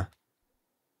 Uh-huh.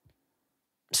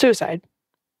 Suicide.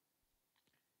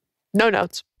 No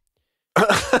notes.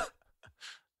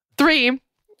 3,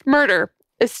 murder.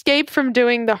 Escape from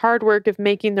doing the hard work of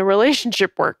making the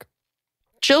relationship work.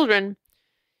 Children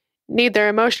need their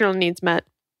emotional needs met.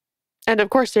 And of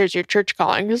course, there's your church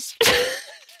callings.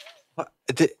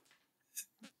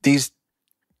 These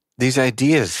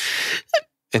ideas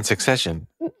in succession,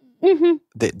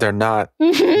 they're not...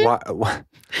 Why?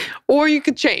 Or you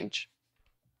could change.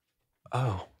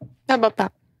 Oh. How about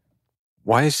that?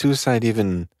 Why is suicide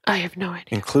even... I have no idea.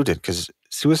 ...included? Because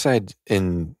suicide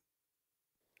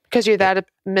Because you're that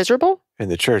miserable? in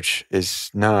the church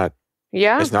is not...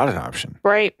 Yeah. It's not an option.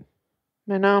 Right.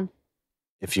 I know.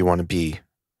 If you want to be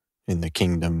in the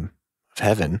kingdom of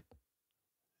heaven,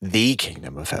 the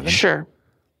kingdom of heaven. Sure.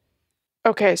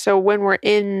 Okay, so when we're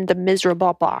in the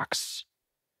miserable box,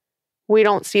 we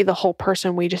don't see the whole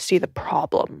person, we just see the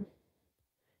problem.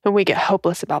 And we get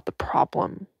hopeless about the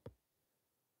problem.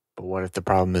 But what if the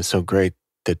problem is so great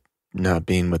that not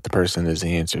being with the person is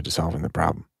the answer to solving the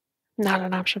problem? Not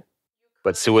an option.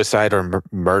 But suicide or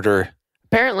murder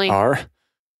Apparently, are?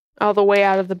 all the way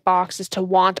out of the box is to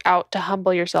want out, to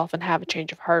humble yourself and have a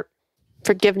change of heart.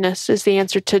 Forgiveness is the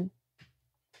answer to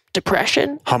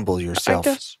depression. Humble yourself.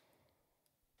 I guess.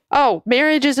 Oh,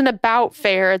 marriage isn't about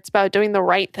fair. It's about doing the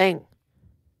right thing.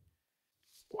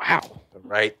 Wow. The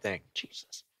right thing.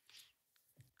 Jesus.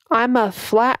 I'm a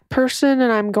flat person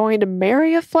and I'm going to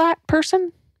marry a flat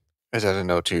person? Is that a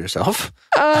note to yourself?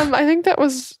 I think that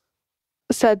was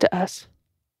said to us.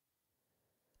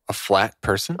 A flat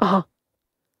person? Uh-huh.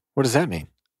 What does that mean?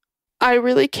 I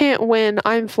really can't win.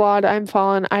 I'm flawed. I'm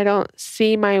fallen. I don't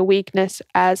see my weakness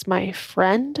as my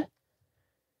friend.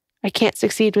 I can't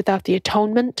succeed without the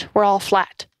atonement. We're all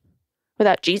flat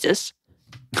without Jesus.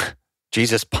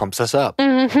 Jesus pumps us up.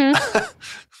 Mm-hmm.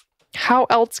 How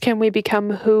else can we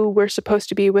become who we're supposed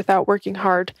to be without working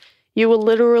hard? You will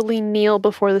literally kneel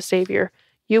before the Savior.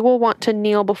 You will want to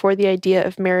kneel before the idea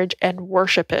of marriage and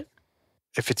worship it.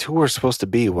 If it's who we're supposed to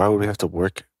be, why would we have to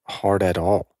work hard at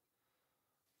all?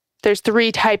 There's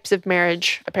 3 types of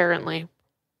marriage, apparently.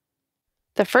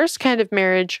 The first kind of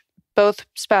marriage, both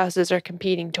spouses are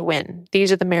competing to win.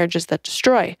 These are the marriages that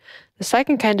destroy. The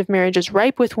second kind of marriage is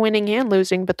ripe with winning and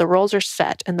losing, but the roles are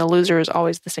set, and the loser is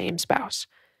always the same spouse.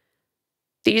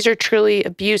 These are truly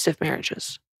abusive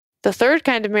marriages. The third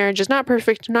kind of marriage is not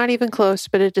perfect, not even close,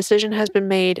 but a decision has been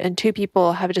made, and 2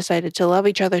 people have decided to love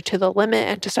each other to the limit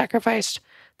and to sacrifice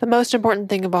the most important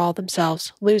thing of all,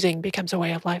 themselves. Losing becomes a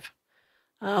way of life.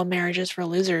 Oh, marriage is for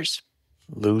losers.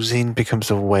 Losing becomes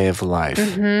a way of life.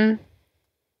 Mm-hmm.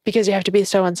 Because you have to be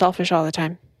so unselfish all the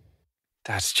time.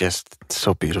 That's just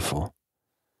so beautiful.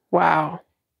 Wow.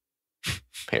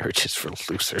 Marriage is for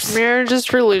losers. Marriage is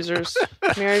for losers.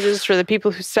 Marriage is for the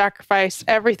people who sacrifice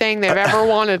everything they've ever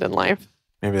wanted in life.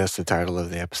 Maybe that's the title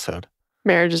of the episode.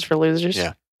 Marriage is for losers.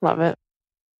 Yeah. Love it.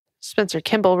 Spencer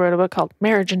Kimball wrote a book called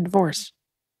Marriage and Divorce.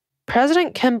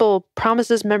 President Kimball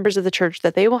promises members of the church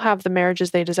that they will have the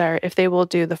marriages they desire if they will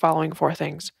do the following 4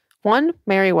 things. 1,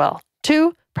 marry well.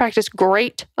 2, practice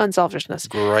great unselfishness.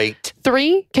 Great.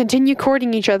 3, continue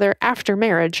courting each other after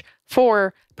marriage.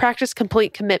 4, practice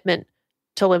complete commitment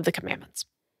to live the commandments.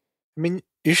 I mean,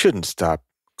 you shouldn't stop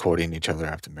courting each other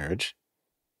after marriage.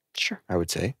 Sure. I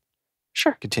would say.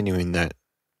 Sure. Continuing that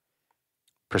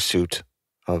pursuit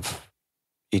of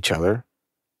each other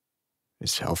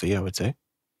is healthy, I would say.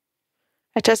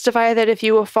 I testify that if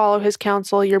you will follow his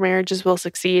counsel, your marriages will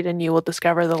succeed and you will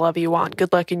discover the love you want.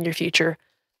 Good luck in your future.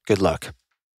 Good luck.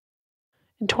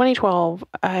 In 2012,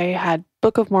 I had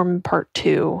Book of Mormon Part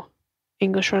 2,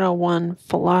 English 101,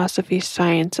 Philosophy,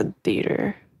 Science, and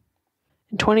Theater.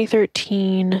 In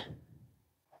 2013,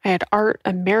 I had Art,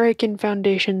 American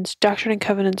Foundations, Doctrine and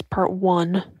Covenants Part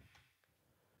 1,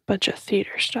 bunch of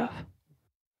theater stuff.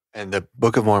 And the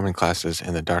Book of Mormon classes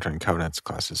and the Doctrine and Covenants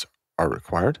classes are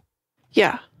required?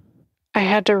 Yeah. I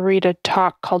had to read a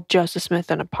talk called Joseph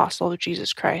Smith, an Apostle of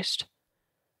Jesus Christ,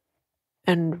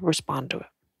 and respond to it.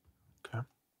 Okay.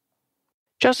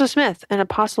 Joseph Smith, an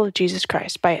Apostle of Jesus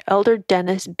Christ, by Elder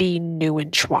Dennis B.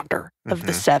 Neuenschwander of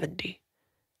the 70.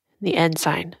 The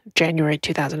Ensign, January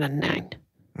 2009.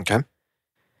 Okay.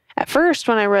 At first,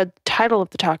 when I read the title of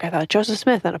the talk, I thought, Joseph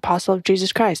Smith, an Apostle of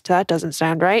Jesus Christ. That doesn't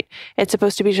sound right. It's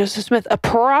supposed to be Joseph Smith, a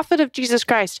prophet of Jesus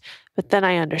Christ. But then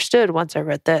I understood once I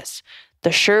read this.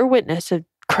 The sure witness of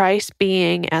Christ's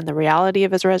being and the reality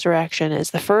of his resurrection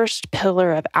is the first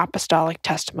pillar of apostolic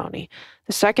testimony.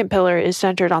 The second pillar is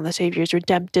centered on the Savior's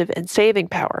redemptive and saving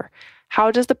power.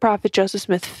 How does the prophet Joseph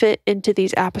Smith fit into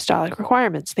these apostolic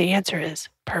requirements? The answer is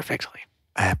perfectly.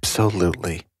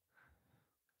 Absolutely.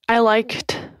 I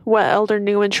liked what Elder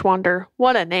Neuenschwander,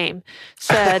 what a name,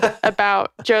 said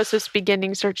about Joseph's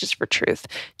beginning searches for truth.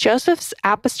 Joseph's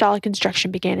apostolic instruction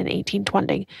began in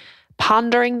 1820.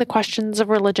 Pondering the questions of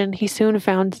religion, he soon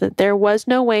found that there was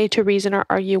no way to reason or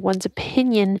argue one's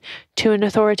opinion to an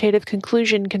authoritative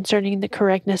conclusion concerning the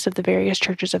correctness of the various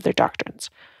churches of their doctrines.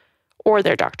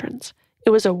 It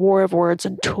was a war of words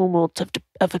and tumult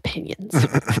of opinions.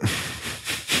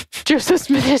 Joseph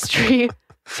Smith History,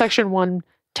 Section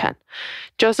 110.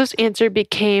 Joseph's answer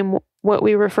became what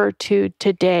we refer to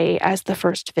today as the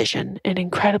first vision, an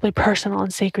incredibly personal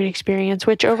and sacred experience,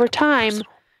 which over time,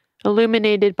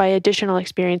 illuminated by additional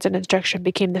experience and instruction,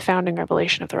 became the founding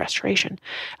revelation of the Restoration.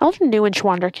 Elder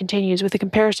Neuenschwander continues with a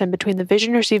comparison between the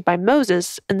vision received by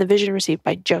Moses and the vision received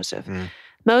by Joseph.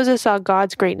 Moses saw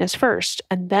God's greatness first,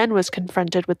 and then was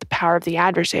confronted with the power of the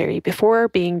adversary before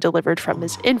being delivered from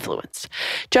his influence.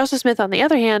 Joseph Smith, on the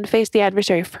other hand, faced the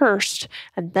adversary first,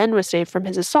 and then was saved from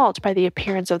his assault by the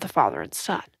appearance of the Father and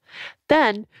Son.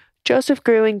 Then, Joseph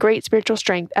grew in great spiritual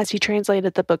strength as he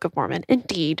translated the Book of Mormon.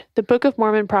 Indeed, the Book of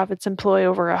Mormon prophets employ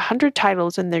over 100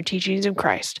 titles in their teachings of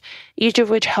Christ, each of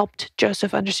which helped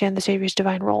Joseph understand the Savior's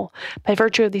divine role. By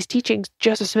virtue of these teachings,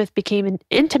 Joseph Smith became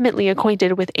intimately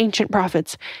acquainted with ancient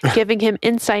prophets, giving him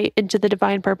insight into the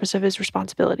divine purpose of his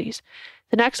responsibilities.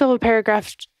 The next several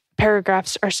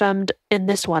paragraphs are summed in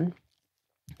this one.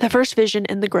 The first vision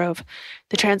in the grove,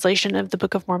 the translation of the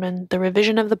Book of Mormon, the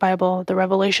revision of the Bible, the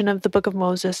revelation of the Book of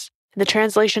Moses, and the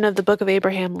translation of the Book of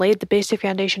Abraham laid the basic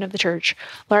foundation of the church,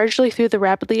 largely through the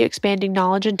rapidly expanding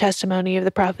knowledge and testimony of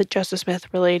the prophet Joseph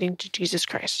Smith relating to Jesus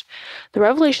Christ. The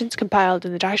revelations compiled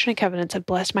in the Doctrine and Covenants have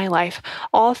blessed my life,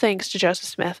 all thanks to Joseph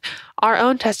Smith. Our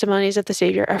own testimonies of the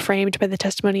Savior are framed by the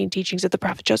testimony and teachings of the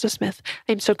prophet Joseph Smith.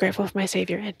 I am so grateful for my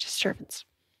Savior and his servants.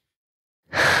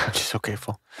 I'm just so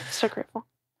grateful. So grateful.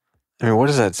 I mean, what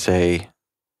does that say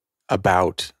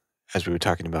about, as we were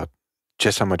talking about,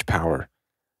 just how much power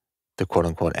the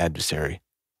quote-unquote adversary,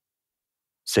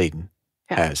 Satan,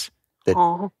 has?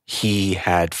 That he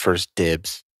had first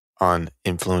dibs on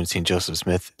influencing Joseph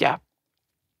Smith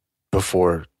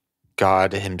before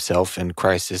God himself and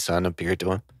Christ his son appeared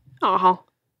to him?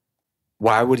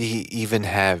 Why would he even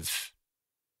have,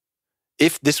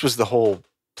 if this was the whole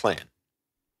plan,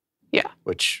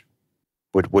 which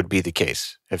would be the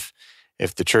case, if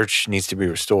the church needs to be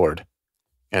restored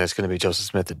and it's going to be Joseph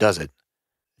Smith that does it,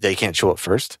 they can't show up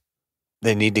first.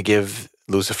 They need to give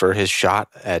Lucifer his shot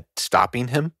at stopping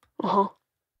him.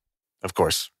 Of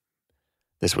course,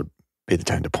 this would be the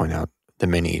time to point out the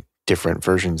many different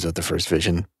versions of the first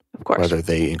vision, whether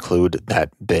they include that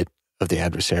bit of the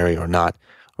adversary or not,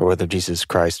 or whether Jesus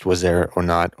Christ was there or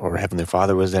not, or Heavenly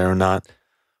Father was there or not,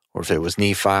 or if it was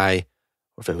Nephi,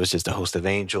 or if it was just a host of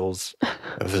angels,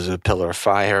 if it was a pillar of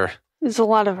fire. There's a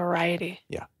lot of variety.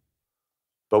 Yeah.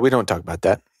 But we don't talk about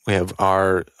that. We have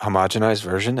our homogenized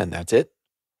version, and that's it.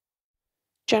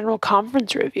 General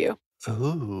Conference Review.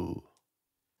 Ooh.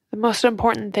 The most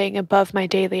important thing above my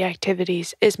daily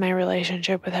activities is my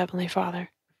relationship with Heavenly Father.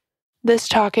 This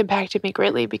talk impacted me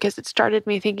greatly because it started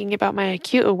me thinking about my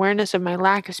acute awareness of my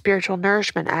lack of spiritual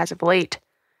nourishment as of late.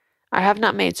 I have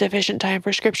not made sufficient time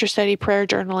for scripture study, prayer,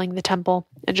 journaling, the temple,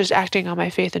 and just acting on my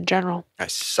faith in general. I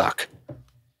suck.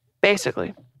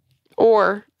 Basically.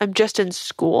 Or I'm just in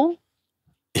school.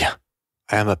 Yeah.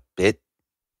 I am a bit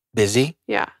busy.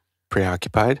 Yeah.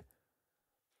 Preoccupied.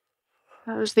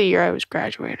 That was the year I was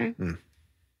graduating.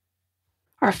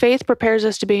 Our faith prepares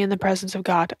us to be in the presence of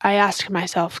God. I ask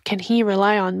myself, can he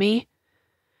rely on me?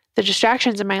 The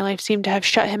distractions in my life seem to have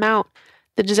shut him out.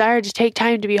 The desire to take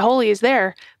time to be holy is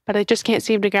there, but I just can't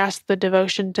seem to grasp the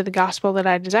devotion to the gospel that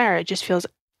I desire. It just feels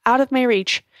out of my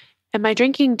reach. Am I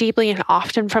drinking deeply and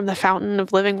often from the fountain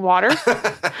of living water? Isn't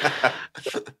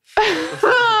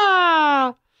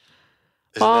that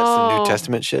some New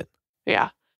Testament shit?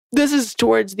 Yeah. This is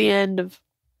towards the end of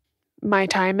my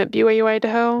time at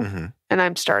BYU-Idaho, and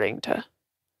I'm starting to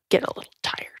get a little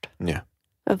tired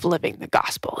of living the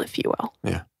gospel, if you will.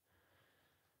 Yeah.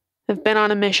 I've been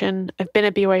on a mission. I've been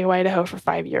at BYU-Idaho for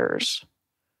 5 years.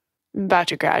 I'm about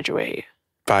to graduate.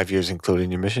 5 years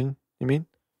including your mission, you mean?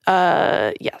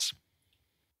 Yes.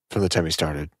 From the time you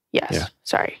started? Yes. Yeah.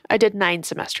 Sorry. I did 9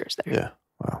 semesters there. Yeah.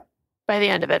 Wow. By the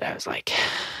end of it, I was like,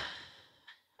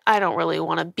 I don't really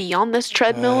want to be on this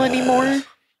treadmill anymore.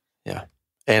 Yeah.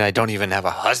 And I don't even have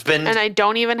a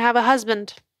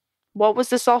husband. What was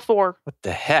this all for? What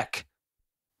the heck?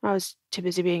 I was too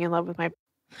busy being in love with my...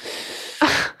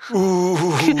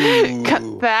 Ooh.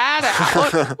 Cut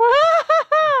that out.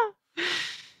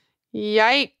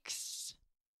 Yikes.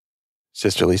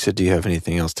 Sister Lisa, do you have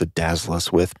anything else to dazzle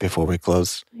us with before we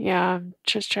close Yeah, I'm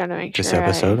just trying to make this sure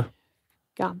episode? I've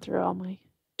gone through all my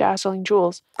dazzling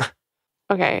jewels.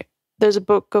 Okay. There's a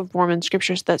Book of Mormon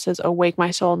scriptures that says, "Awake, my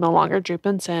soul, no longer droop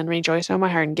in sin. Rejoice, O my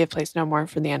heart, and give place no more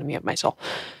for the enemy of my soul."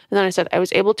 And then I said, "I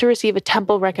was able to receive a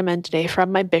temple recommend today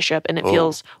from my bishop, and it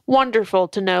feels wonderful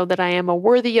to know that I am a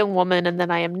worthy young woman and that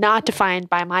I am not defined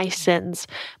by my sins.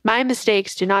 My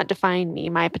mistakes do not define me.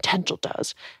 My potential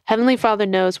does. Heavenly Father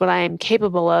knows what I am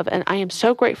capable of, and I am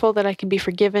so grateful that I can be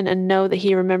forgiven and know that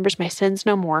he remembers my sins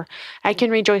no more. I can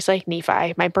rejoice like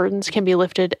Nephi. My burdens can be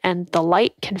lifted, and the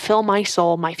light can fill my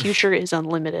soul. My future is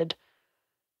unlimited."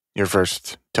 Your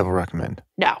first temple recommend?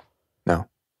 No. No.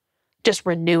 Just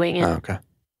renewing it Okay.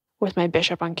 with my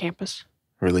bishop on campus.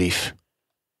 Relief.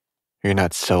 You're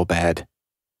not so bad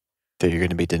that you're going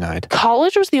to be denied.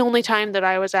 College was the only time that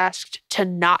I was asked to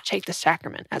not take the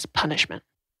sacrament as punishment.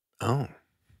 Oh.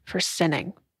 For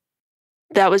sinning.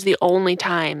 That was the only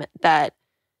time that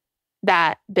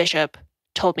that bishop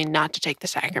told me not to take the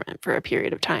sacrament for a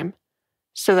period of time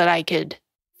so that I could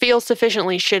feel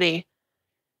sufficiently shitty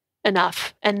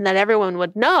enough and that everyone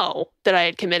would know that I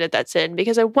had committed that sin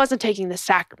because I wasn't taking the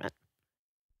sacrament.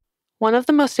 One of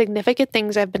the most significant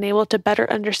things I've been able to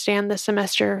better understand this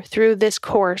semester through this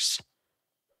course,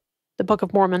 the Book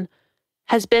of Mormon,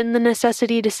 has been the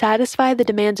necessity to satisfy the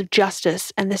demands of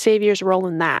justice and the Savior's role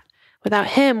in that. Without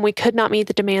him, we could not meet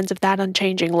the demands of that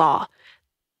unchanging law.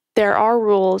 There are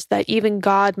rules that even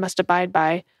God must abide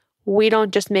by. We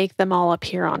don't just make them all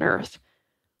appear on earth.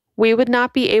 We would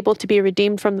not be able to be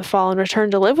redeemed from the fall and return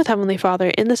to live with Heavenly Father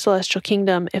in the celestial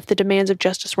kingdom if the demands of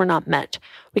justice were not met.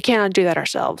 We cannot do that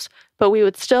ourselves, but we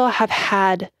would still have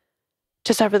had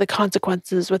to suffer the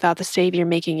consequences without the Savior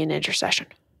making an intercession.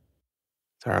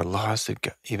 There are laws that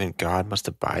even God must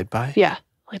abide by? Yeah,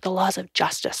 like the laws of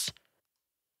justice.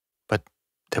 But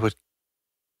they would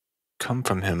come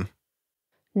from him.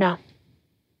 No.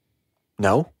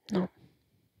 No? No.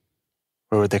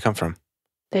 Where would they come from?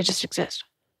 They just exist.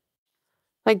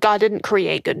 Like God didn't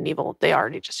create good and evil. They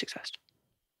already just exist.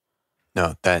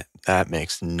 No, that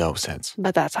makes no sense.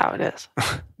 But that's how it is.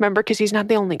 Remember, because he's not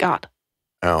the only God.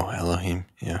 Oh, Elohim,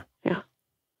 yeah. Yeah.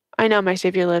 I know my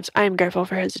Savior lives. I am grateful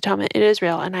for his atonement. It is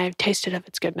real, and I have tasted of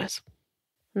its goodness.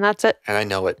 And that's it. And I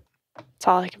know it. That's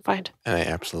all I can find. And I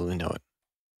absolutely know it.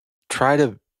 Try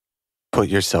to put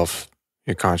your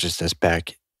consciousness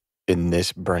back in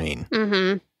this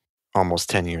brain almost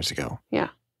 10 years ago. Yeah.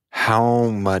 How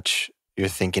much you're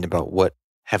thinking about what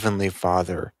Heavenly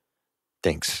Father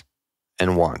thinks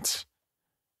and wants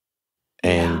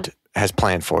and has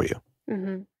planned for you.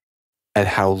 Mm-hmm. And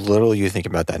how little you think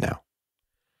about that now.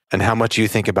 And how much you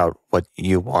think about what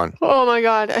you want. Oh my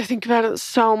God, I think about it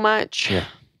so much. Yeah.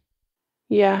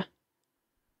 Yeah.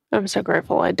 I'm so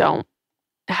grateful I don't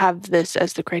have this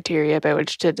as the criteria by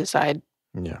which to decide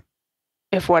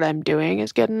if what I'm doing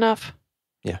is good enough.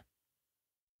 Yeah.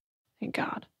 Thank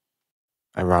God.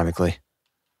 Ironically.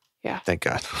 Yeah. Thank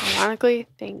God. Ironically,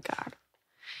 thank God.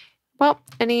 Well,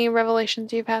 any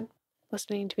revelations you've had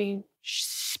listening to me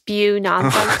spew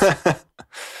nonsense?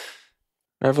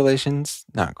 Revelations?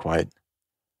 Not quite.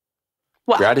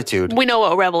 Well, gratitude. We know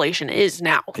what revelation is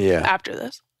now after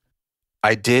this.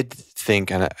 I did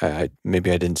think, and I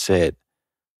maybe I didn't say it,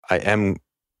 I am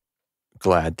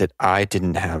glad that I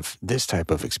didn't have this type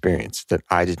of experience, that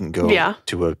I didn't go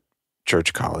to a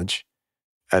church college.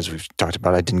 As we've talked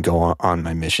about, I didn't go on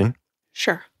my mission.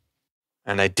 Sure.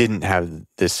 And I didn't have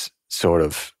this sort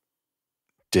of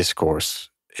discourse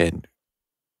and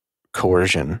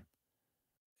coercion.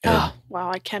 Oh, wow,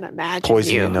 I can't imagine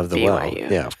poisoning you, of the BYU.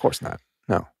 well. Yeah, of course not.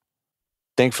 No.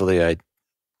 Thankfully, I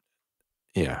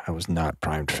was not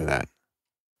primed for that.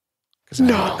 Because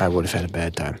I would have had a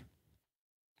bad time.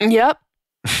 Yep.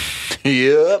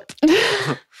 Yep.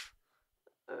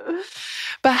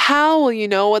 But how will you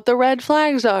know what the red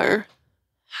flags are?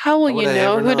 How will you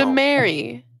know who to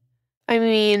marry? I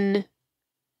mean,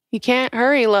 you can't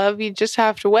hurry, love. You just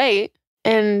have to wait.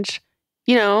 And,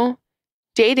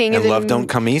 dating and is love don't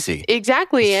come easy.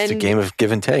 Exactly. It's a game of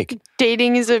give and take.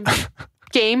 Dating is a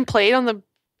game played on the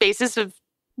basis of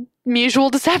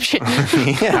mutual deception.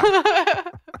 Yeah.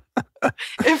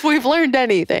 If we've learned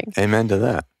anything. Amen to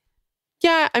that.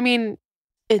 Yeah, I mean,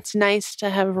 it's nice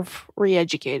to have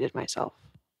re-educated myself.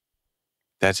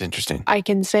 That's interesting. I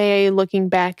can say, looking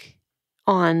back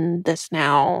on this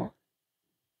now,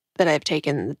 that I've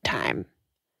taken the time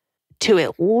to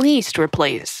at least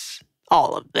replace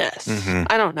all of this. Mm-hmm.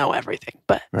 I don't know everything,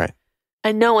 but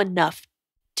I know enough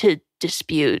to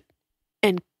dispute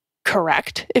and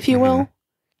correct, if you will,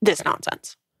 this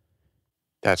nonsense.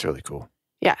 That's really cool.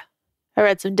 Yeah. I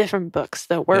read some different books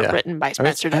that weren't written by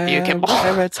Spencer W. Kimball.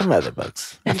 I read some other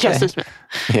books. And Joseph Smith.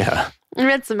 Yeah. I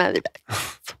read some other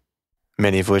books.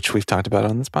 Many of which we've talked about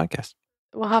on this podcast.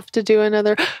 We'll have to do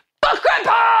another book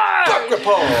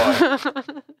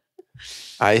report!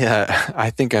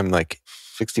 I think I'm like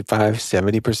 65,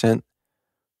 70%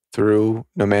 through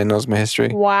No Man Knows My History.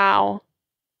 Wow.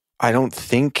 I don't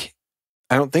think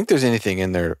there's anything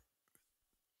in there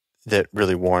that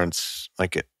really warrants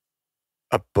like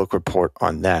a book report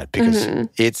on that, because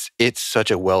it's such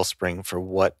a wellspring for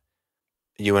what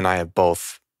you and I have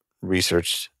both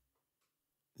researched,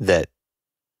 that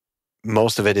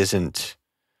most of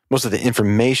the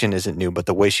information isn't new, but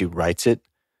the way she writes it,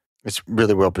 it's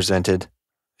really well presented.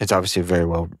 It's obviously very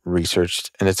well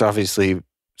researched, and it's obviously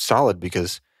solid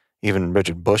because even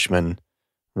Richard Bushman,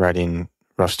 writing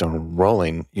Rough Stone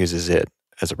Rolling, uses it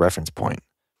as a reference point,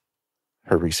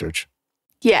 her research.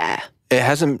 Yeah. It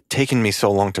hasn't taken me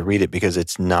so long to read it because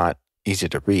it's not easy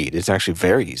to read. It's actually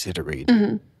very easy to read.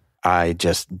 Mm-hmm. I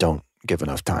just don't give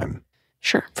enough time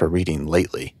for reading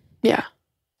lately. Yeah.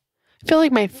 I feel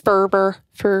like my fervor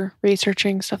for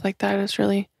researching stuff like that is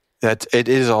really... It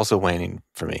is also waning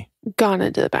for me. Gone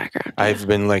into the background. Yeah. I've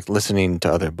been like listening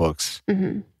to other books.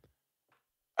 Mm-hmm.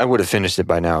 I would have finished it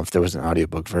by now if there was an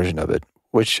audiobook version of it,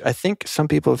 which I think some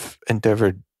people have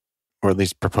endeavored, or at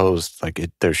least proposed, like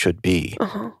there should be.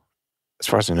 Uh-huh. As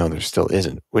far as I know, there still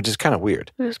isn't, which is kind of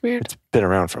weird. It is weird. It's been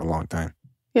around for a long time.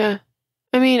 Yeah.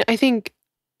 I mean, I think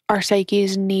our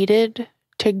psyches needed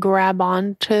to grab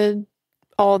on to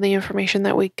all the information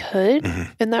that we could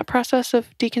in that process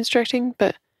of deconstructing,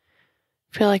 but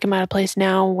I feel like I'm at a place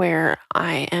now where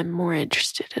I am more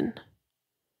interested in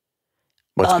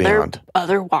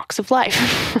other walks of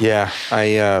life. Yeah,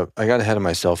 I got ahead of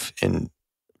myself in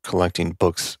collecting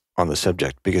books on the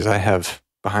subject, because I have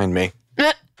behind me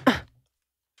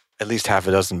at least half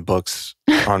a dozen books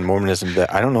on Mormonism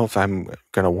that I don't know if I'm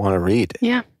going to want to read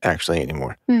actually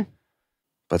anymore.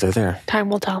 But they're there.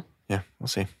 Time will tell. Yeah, we'll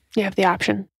see. You have the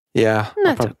option. Yeah.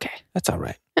 That's okay. That's all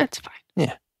right. That's fine.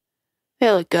 Yeah.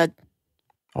 They look good.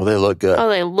 Oh, they look good. Oh,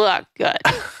 they look good.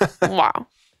 Wow.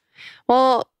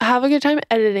 Well, have a good time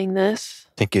editing this.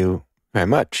 Thank you very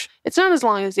much. It's not as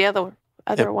long as the other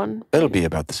one. It'll be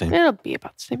about the same. It'll be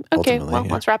about the same. Okay, well,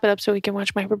 yeah. Let's wrap it up so we can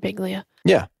watch my Berbiglia.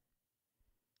 Yeah.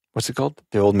 What's it called?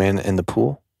 The Old Man in the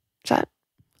Pool? Is that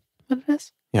what it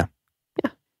is? Yeah.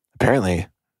 Yeah. Apparently,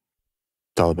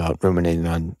 it's all about ruminating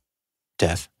on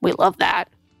death. We love that.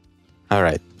 All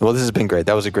right. Well, this has been great.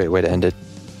 That was a great way to end it.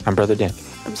 I'm Brother Dan.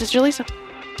 I'm Sister Lisa.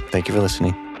 Thank you for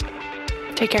listening.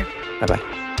 Take care.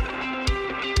 Bye-bye.